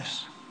own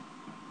house.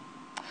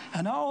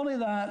 And not only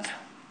that,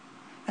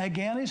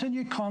 again, he's a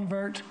new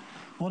convert.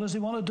 What does he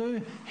want to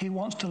do? He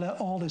wants to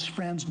let all his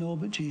friends know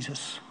about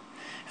Jesus.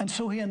 And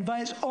so he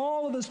invites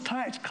all of his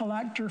tax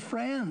collector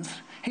friends.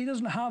 He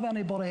doesn't have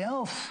anybody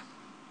else.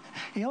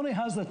 He only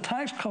has the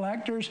tax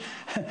collectors.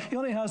 He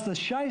only has the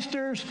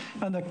shysters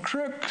and the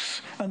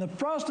crooks and the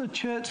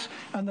prostitutes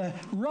and the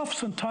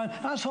roughs in town.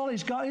 That's all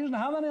he's got. He doesn't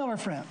have any other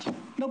friends.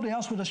 Nobody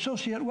else would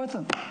associate with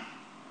him.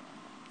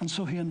 And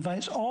so he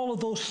invites all of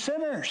those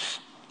sinners.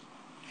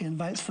 He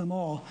invites them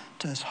all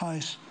to his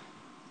house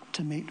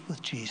to meet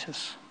with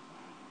Jesus.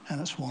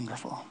 And it's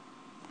wonderful.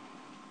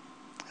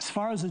 As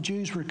far as the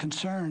Jews were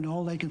concerned,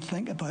 all they could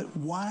think about,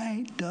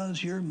 why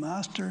does your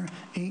master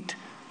eat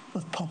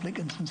with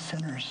publicans and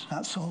sinners?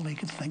 That's all they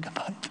could think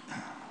about.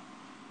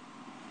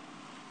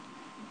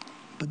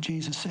 But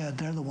Jesus said,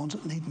 they're the ones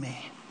that need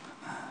me.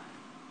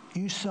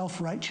 You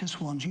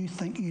self-righteous ones, you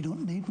think you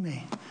don't need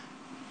me.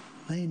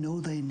 They know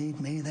they need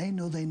me. They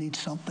know they need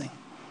something.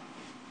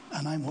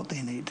 And I'm what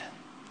they need.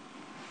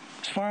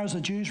 As far as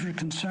the Jews were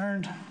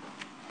concerned,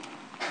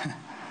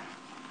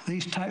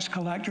 these tax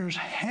collectors,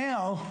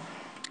 hell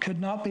could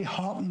not be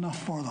hot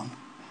enough for them,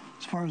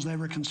 as far as they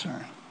were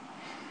concerned.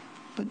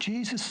 But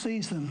Jesus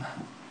sees them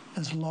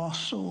as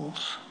lost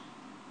souls.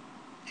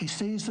 He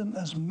sees them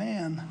as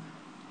men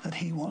that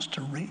he wants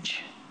to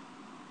reach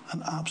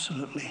and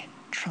absolutely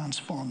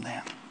transform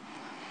them.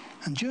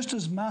 And just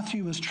as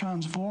Matthew was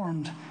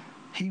transformed,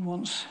 he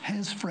wants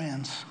his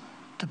friends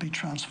to be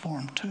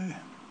transformed too.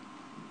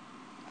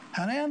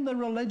 And then the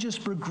religious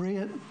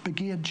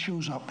brigade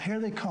shows up. Here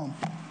they come,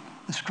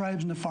 the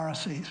scribes and the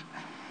Pharisees.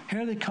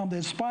 Here they come. They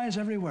had spies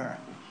everywhere.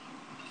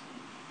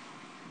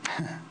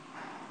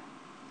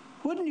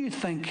 Wouldn't you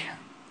think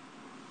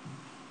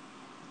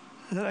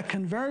that a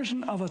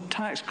conversion of a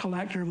tax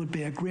collector would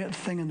be a great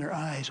thing in their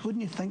eyes?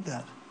 Wouldn't you think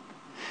that?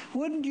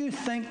 Wouldn't you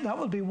think that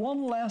would be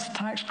one less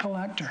tax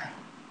collector?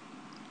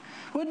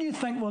 Wouldn't you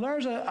think, well,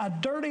 there's a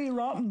dirty,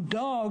 rotten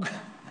dog,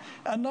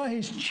 and now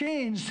he's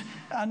changed,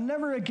 and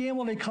never again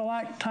will he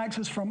collect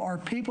taxes from our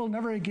people,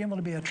 never again will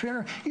he be a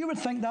traitor? You would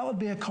think that would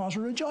be a cause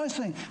of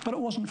rejoicing, but it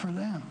wasn't for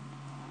them.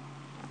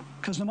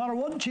 Because no matter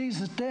what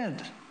Jesus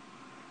did,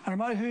 and no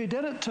matter who he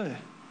did it to,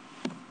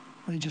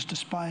 they just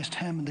despised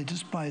him, and they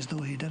despised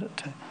those he did it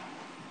to.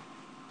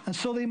 And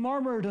so they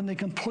murmured and they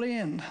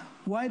complained,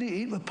 why do you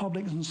eat with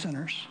publicans and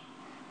sinners?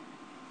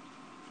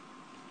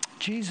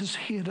 Jesus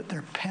hated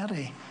their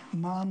petty,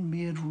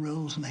 man-made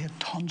rules, and they had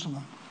tons of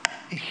them.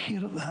 He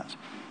hated that.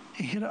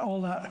 He hated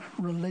all that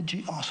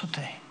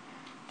religiosity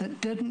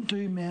that didn't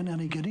do men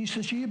any good. He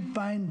says, you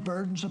bind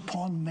burdens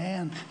upon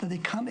men that they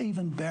can't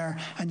even bear,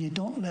 and you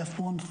don't lift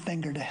one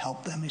finger to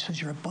help them. He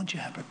says, you're a bunch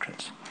of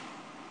hypocrites.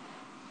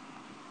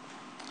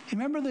 You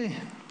remember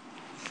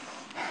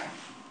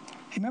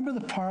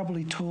the parable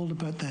he told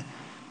about the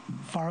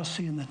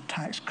Pharisee and the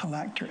tax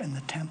collector in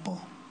the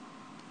temple?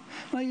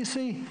 Now you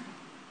see,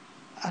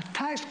 a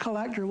tax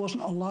collector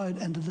wasn't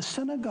allowed into the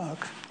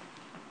synagogue.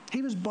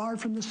 He was barred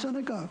from the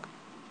synagogue.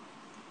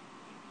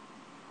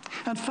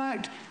 In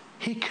fact,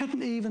 he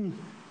couldn't even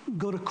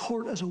go to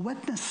court as a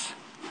witness.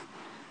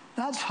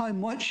 That's how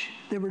much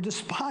they were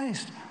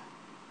despised.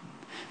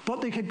 But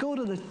they could go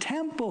to the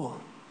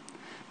temple,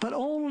 but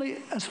only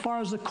as far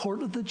as the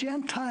court of the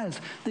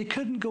Gentiles. They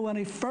couldn't go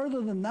any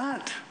further than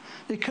that.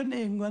 They couldn't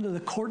even go into the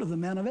court of the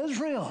men of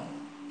Israel.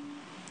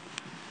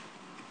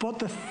 But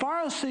the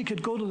Pharisee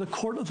could go to the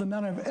court of the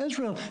men of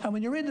Israel. And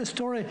when you read the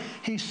story,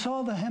 he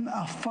saw him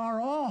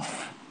afar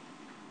off,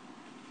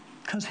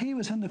 because he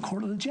was in the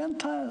court of the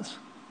Gentiles.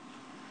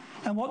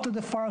 And what did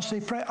the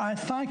Pharisee pray? I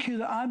thank you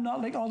that I'm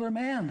not like other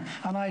men,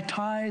 and I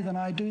tithe, and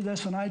I do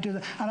this, and I do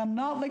that, and I'm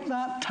not like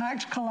that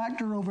tax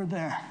collector over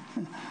there.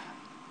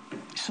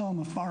 He saw him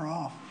afar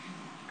off.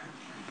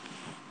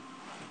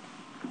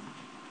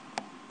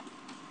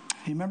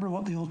 You remember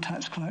what the old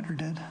tax collector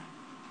did?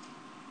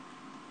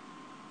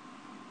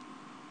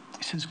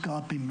 He says,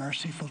 God, be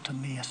merciful to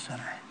me, a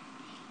sinner.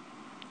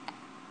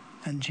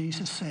 And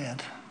Jesus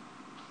said,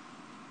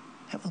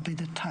 it will be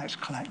the tax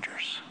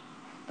collectors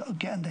that will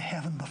get into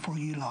heaven before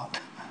you lot,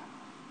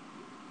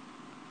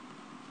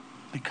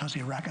 because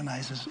he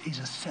recognizes he's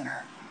a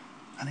sinner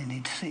and he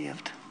needs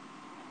saved.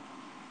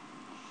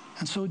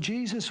 And so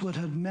Jesus would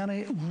have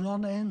many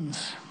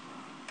run-ins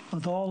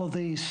with all of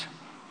these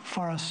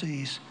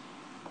Pharisees.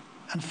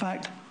 In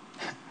fact,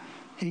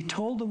 he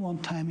told them one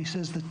time, he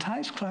says, the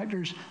tax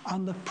collectors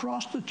and the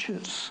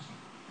prostitutes,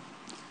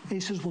 he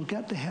says, will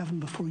get to heaven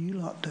before you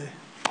lot do.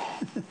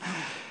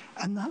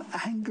 And that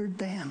angered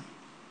them.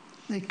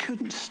 They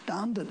couldn't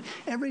stand it.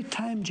 Every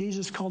time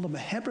Jesus called them a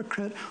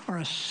hypocrite or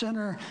a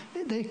sinner,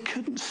 they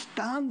couldn't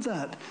stand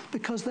that,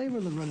 because they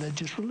were the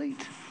religious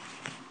elite.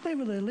 They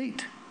were the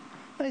elite.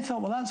 They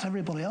thought, well, that's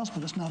everybody else,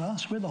 but it's not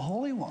us. We're the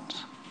holy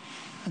ones.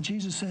 And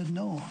Jesus said,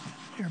 no,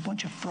 you're a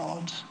bunch of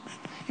frauds.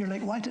 You're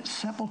like whited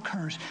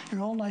sepulchres.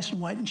 You're all nice and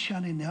white and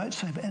shiny on the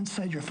outside, but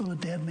inside you're full of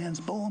dead men's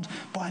bones.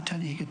 Boy, I tell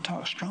you, he could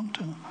talk strong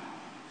to them.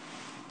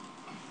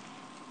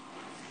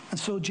 And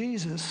so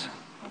Jesus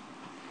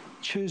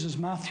chooses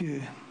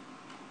Matthew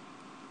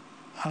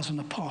as an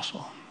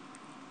apostle.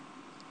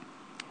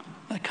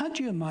 Now, can't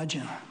you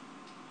imagine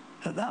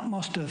that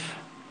must have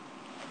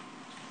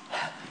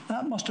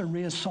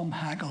raised some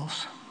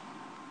hackles?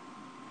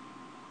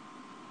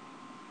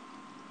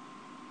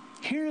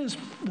 Here is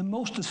the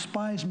most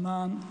despised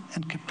man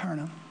in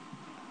Capernaum.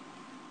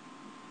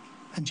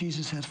 And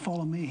Jesus said,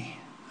 follow me.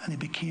 And he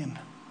became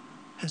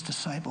his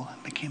disciple,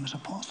 became his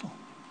apostle.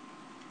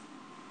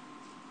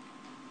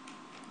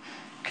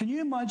 Can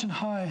you imagine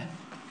how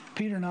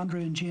Peter and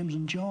Andrew and James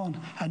and John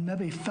and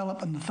maybe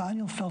Philip and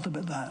Nathaniel felt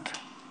about that?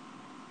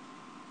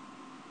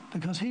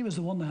 Because he was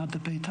the one they had to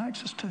pay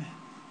taxes to.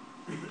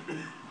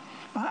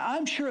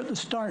 I'm sure at the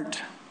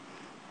start,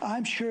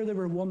 I'm sure they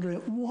were wondering,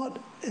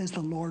 what is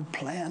the Lord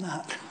playing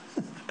at?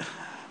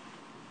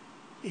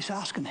 He's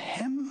asking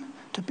him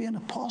to be an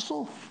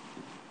apostle.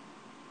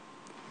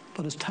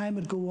 But as time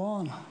would go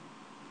on,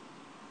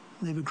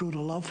 they would grow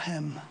to love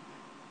him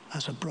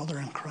as a brother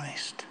in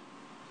Christ,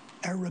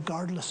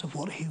 irregardless of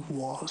what he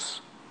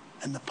was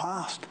in the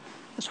past.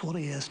 It's what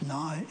he is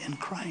now in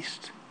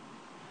Christ.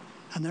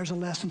 And there's a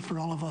lesson for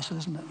all of us,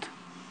 isn't it?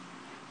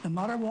 No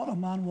matter what a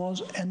man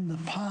was in the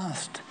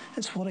past,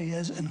 it's what he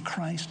is in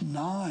Christ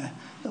now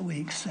that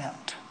we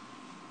accept.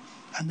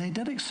 And they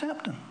did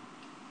accept him.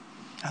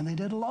 And they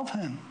did love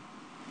him.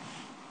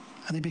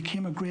 and he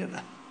became a great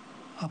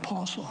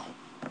apostle.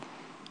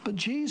 But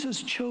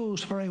Jesus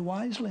chose very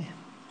wisely.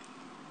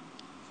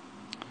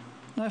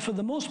 Now, for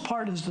the most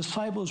part, his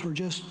disciples were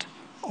just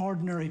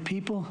ordinary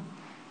people.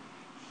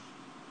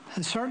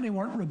 They certainly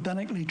weren't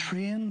rabbinically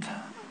trained.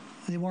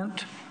 They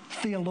weren't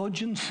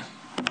theologians.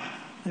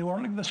 They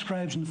weren't like the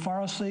scribes and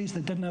Pharisees.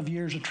 They didn't have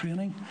years of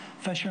training,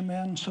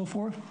 fishermen and so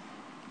forth.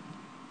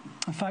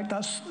 In fact,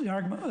 that's the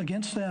argument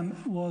against them,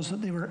 was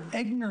that they were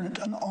ignorant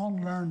and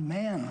unlearned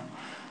men,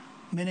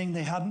 meaning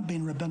they hadn't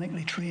been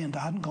rabbinically trained. They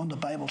hadn't gone to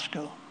Bible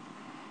school.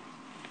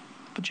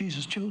 But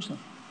Jesus chose them.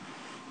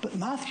 But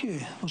Matthew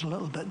was a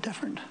little bit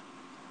different,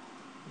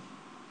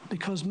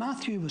 because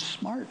Matthew was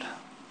smart.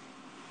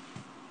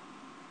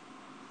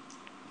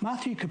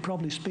 Matthew could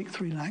probably speak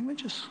 3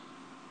 languages.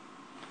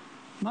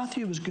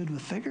 Matthew was good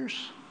with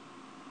figures.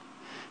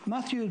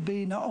 Matthew would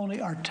be not only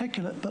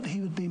articulate, but he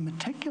would be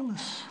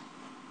meticulous.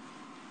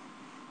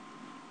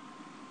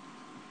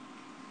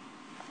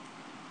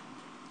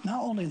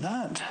 Not only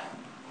that,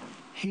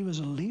 he was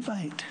a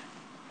Levite,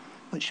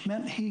 which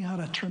meant he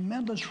had a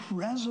tremendous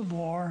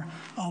reservoir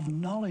of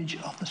knowledge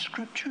of the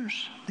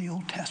Scriptures, the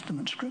Old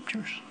Testament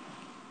Scriptures.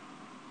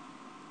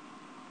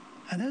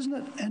 And isn't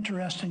it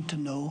interesting to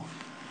know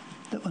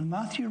that when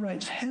Matthew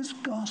writes his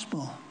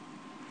Gospel,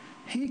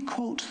 he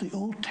quotes the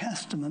Old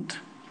Testament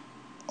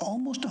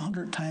almost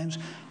 100 times,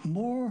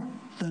 more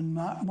than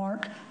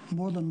Mark,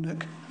 more than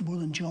Luke, more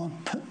than John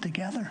put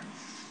together.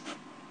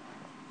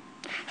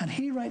 And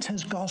he writes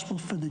his Gospel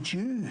for the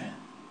Jew.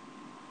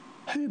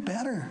 Who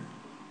better?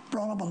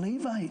 Brought up a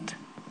Levite.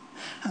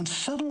 And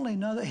suddenly,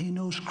 now that he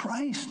knows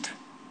Christ,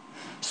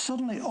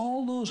 suddenly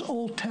all those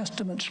Old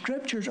Testament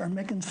Scriptures are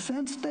making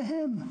sense to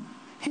him.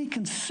 He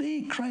can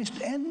see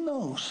Christ in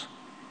those.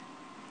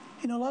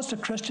 You know, lots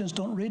of Christians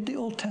don't read the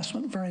Old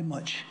Testament very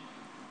much.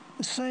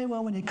 They say,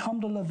 well, when you come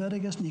to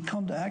Leviticus and you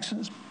come to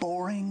Exodus, it's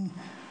boring.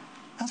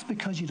 That's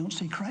because you don't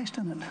see Christ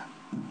in it.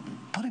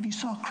 But if you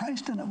saw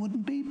Christ in it, it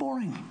wouldn't be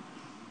boring.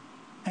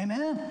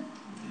 Amen?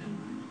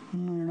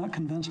 No, you're not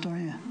convinced, are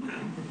you?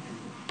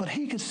 But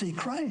he could see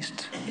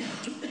Christ.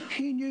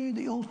 He knew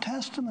the Old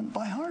Testament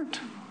by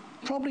heart.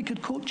 Probably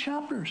could quote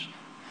chapters.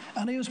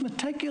 And he was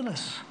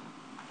meticulous.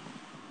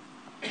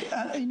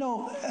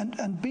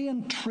 And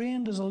being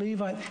trained as a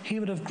Levite, he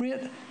would have great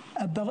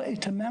ability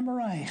to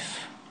memorize,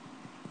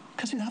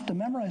 because he'd have to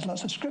memorize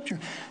lots of Scripture.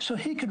 So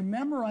he could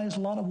memorize a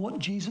lot of what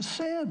Jesus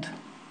said.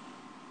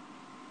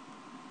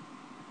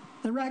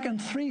 They reckon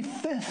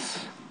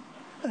 3/5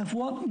 of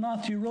what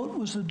Matthew wrote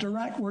was the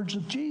direct words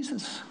of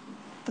Jesus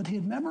that he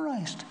had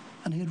memorized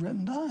and he had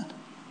written down.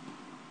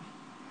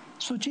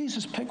 So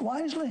Jesus picked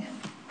wisely.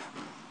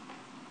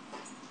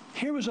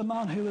 Here was a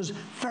man who was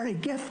very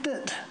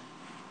gifted,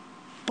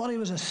 but he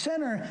was a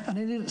sinner and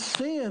he needed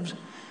saved.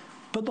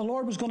 But the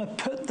Lord was going to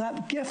put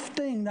that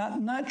gifting, that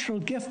natural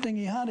gifting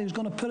he had, he was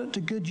going to put it to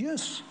good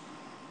use.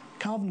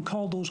 Calvin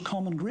called those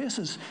common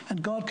graces,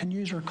 and God can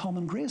use our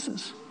common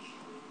graces.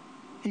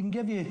 He can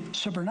give you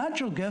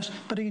supernatural gifts,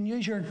 but he can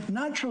use your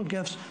natural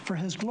gifts for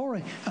his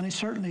glory. And he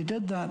certainly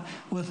did that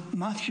with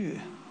Matthew.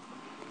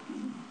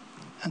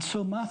 And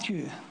so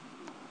Matthew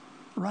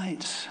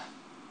writes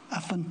a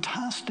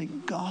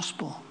fantastic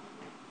gospel,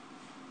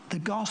 the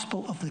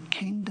gospel of the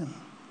kingdom.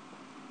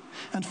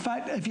 In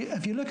fact,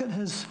 if you look at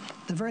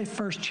the very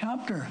first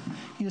chapter,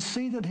 you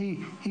see that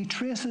he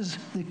traces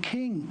the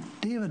king,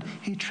 David,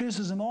 he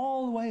traces him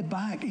all the way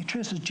back. He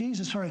traces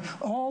Jesus,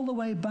 all the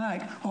way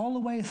back, all the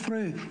way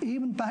through,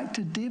 even back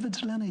to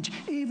David's lineage,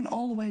 even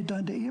all the way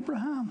down to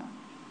Abraham.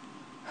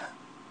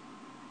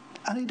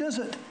 And he does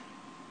it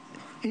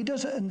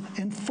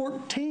in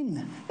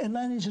 14, in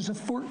lineages of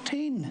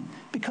 14,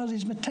 because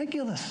he's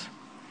meticulous.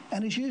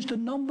 And he's used the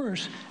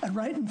numbers and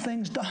writing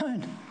things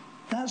down.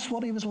 That's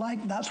what he was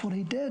like. That's what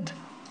he did.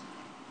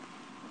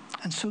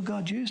 And so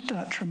God used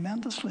that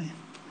tremendously.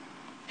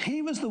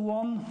 He was the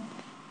one,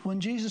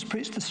 when Jesus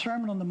preached the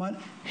Sermon on the Mount,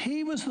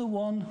 he was the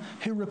one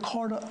who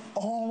recorded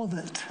all of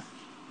it.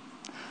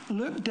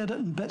 Luke did it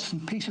in bits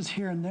and pieces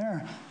here and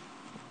there,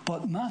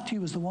 but Matthew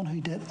was the one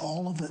who did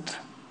all of it,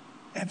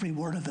 every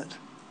word of it.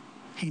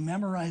 He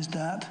memorized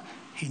that.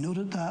 He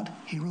noted that.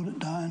 He wrote it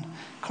down.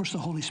 Of course, the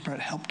Holy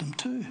Spirit helped him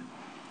too.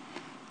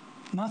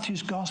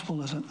 Matthew's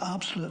gospel is an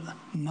absolute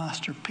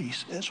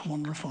masterpiece. It's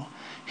wonderful.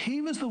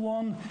 He was the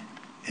one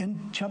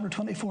in chapter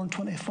 24 and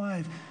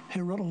 25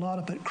 who wrote a lot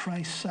about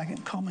Christ's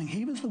second coming.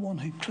 He was the one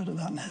who included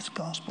that in his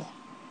gospel.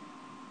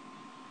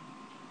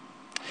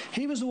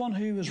 He was the one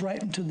who was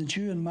writing to the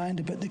Jew in mind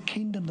about the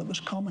kingdom that was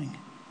coming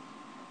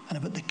and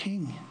about the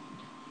king.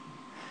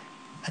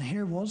 And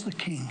here was the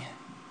king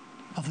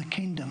of the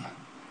kingdom,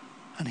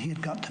 and he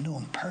had got to know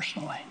him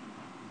personally.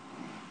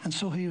 And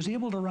so he was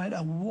able to write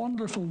a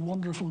wonderful,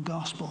 wonderful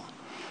gospel.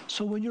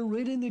 So when you're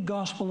reading the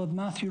Gospel of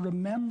Matthew,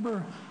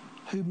 remember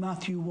who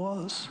Matthew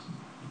was.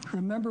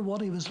 Remember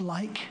what he was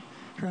like.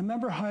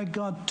 Remember how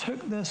God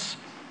took this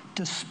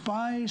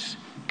despised,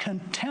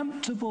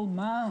 contemptible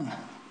man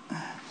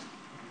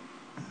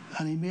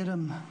and he made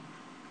him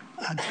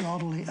a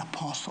godly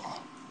apostle.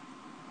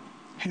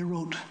 He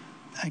wrote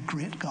a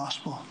great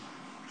gospel.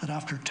 that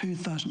after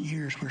 2,000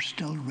 years we're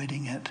still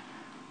reading it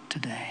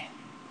today.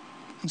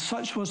 And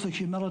such was the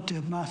humility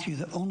of Matthew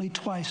that only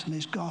twice in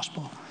his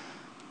gospel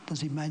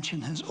does he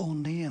mention his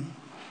own name.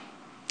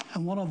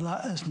 And one of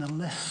that is in the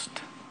list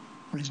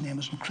where his name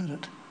is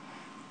included.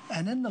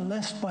 And in the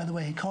list, by the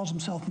way, he calls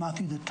himself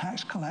Matthew the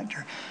tax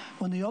collector.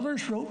 When the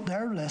others wrote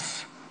their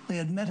lists, they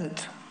admitted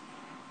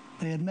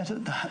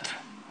that.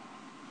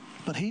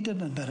 But he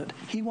didn't admit it.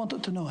 He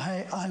wanted to know,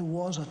 hey, I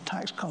was a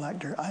tax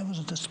collector. I was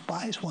a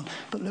despised one.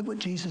 But look what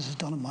Jesus has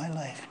done in my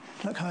life.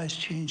 Look how he's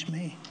changed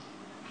me.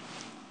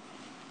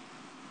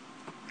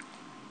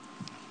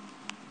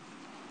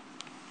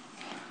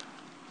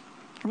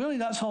 Really,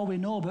 that's all we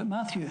know about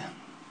Matthew.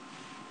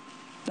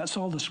 That's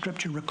all the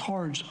Scripture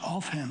records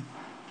of him.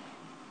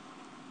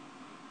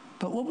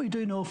 But what we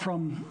do know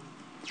from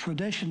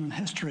tradition and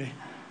history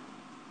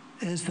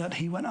is that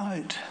he went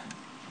out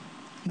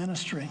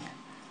ministering.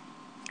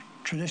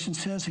 Tradition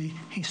says he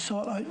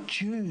sought out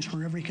Jews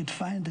wherever he could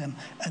find them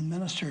and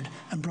ministered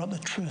and brought the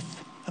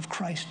truth of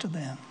Christ to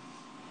them.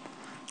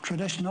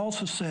 Tradition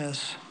also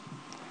says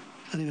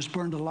that he was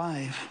burned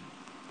alive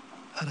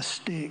at a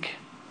stake,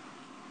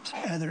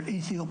 either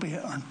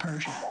Ethiopia or in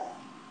Persia.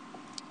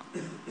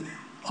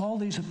 All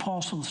these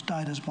apostles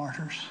died as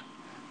martyrs.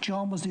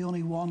 John was the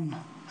only one,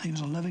 he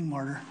was a living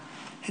martyr.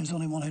 He was the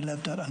only one who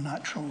lived out a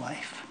natural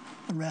life.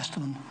 The rest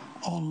of them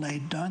all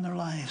laid down their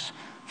lives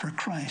for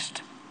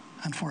Christ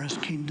and for his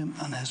kingdom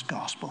and his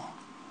gospel.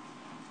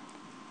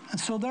 And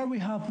so there we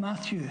have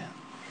Matthew.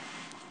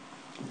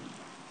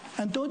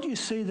 And don't you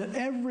see that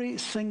every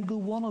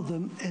single one of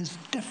them is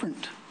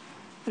different?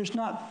 There's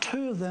not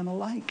two of them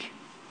alike.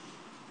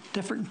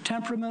 Different in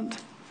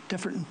temperament,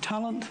 different in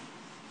talent,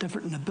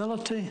 different in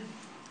ability,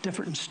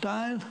 different in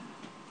style.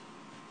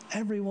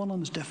 Every one of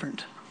them is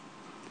different.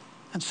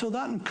 And so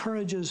that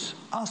encourages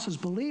us as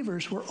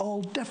believers. We're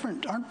all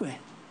different, aren't we?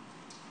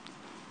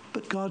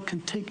 But God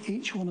can take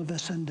each one of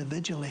us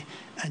individually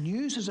and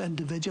use us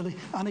individually,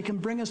 and he can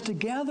bring us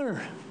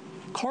together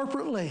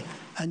corporately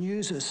and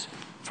use us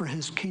for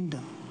his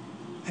kingdom.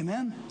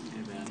 Amen?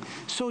 Amen.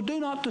 So do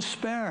not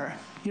despair.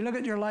 You look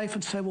at your life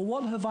and say, well,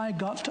 what have I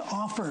got to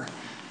offer?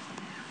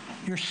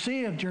 You're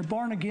saved. You're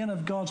born again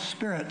of God's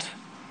Spirit.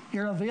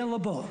 You're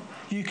available.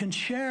 You can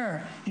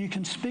share. You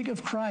can speak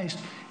of Christ.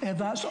 If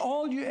that's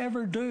all you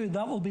ever do,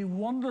 that will be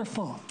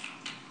wonderful.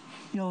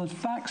 You'll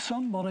affect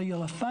somebody,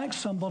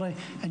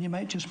 and you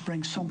might just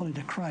bring somebody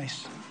to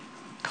Christ.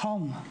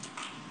 Come,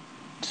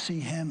 see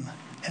him,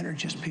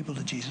 introduce people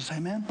to Jesus.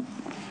 Amen?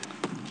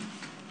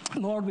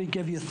 Lord, we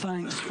give you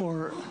thanks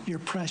for your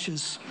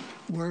precious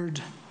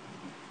word.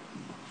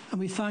 And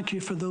we thank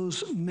you for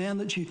those men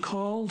that you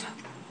called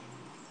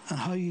and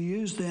how you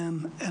used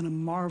them in a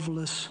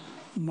marvelous,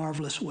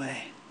 marvelous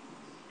way.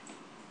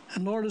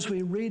 And Lord, as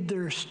we read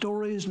their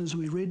stories and as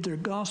we read their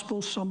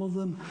gospels, some of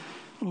them,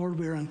 Lord,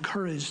 we are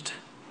encouraged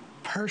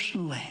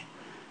personally.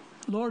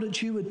 Lord,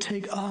 that you would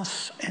take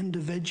us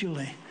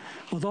individually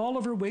with all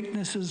of our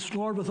weaknesses,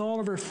 Lord, with all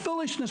of our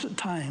foolishness at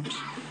times.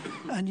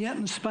 And yet,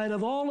 in spite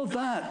of all of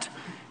that,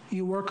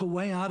 you work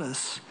away at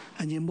us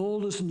and you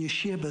mold us and you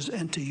shape us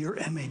into your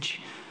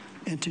image,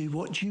 into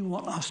what you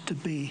want us to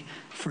be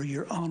for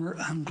your honor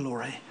and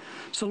glory.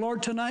 So,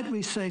 Lord, tonight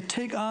we say,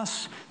 take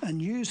us and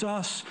use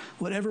us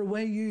whatever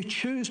way you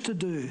choose to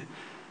do.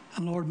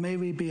 And Lord, may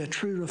we be a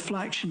true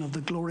reflection of the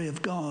glory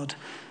of God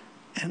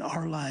in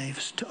our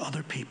lives to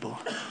other people.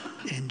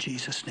 In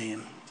Jesus'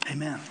 name,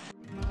 amen.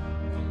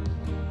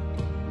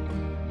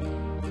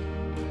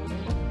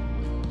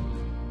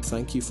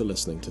 Thank you for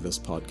listening to this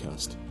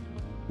podcast.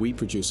 We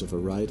produce a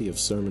variety of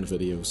sermon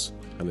videos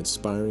and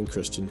inspiring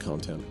Christian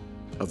content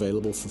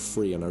available for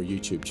free on our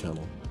YouTube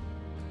channel.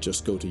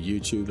 Just go to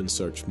YouTube and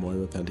search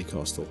Moira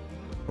Pentecostal,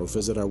 or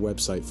visit our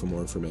website for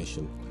more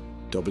information,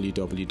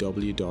 www.mpc.org.uk.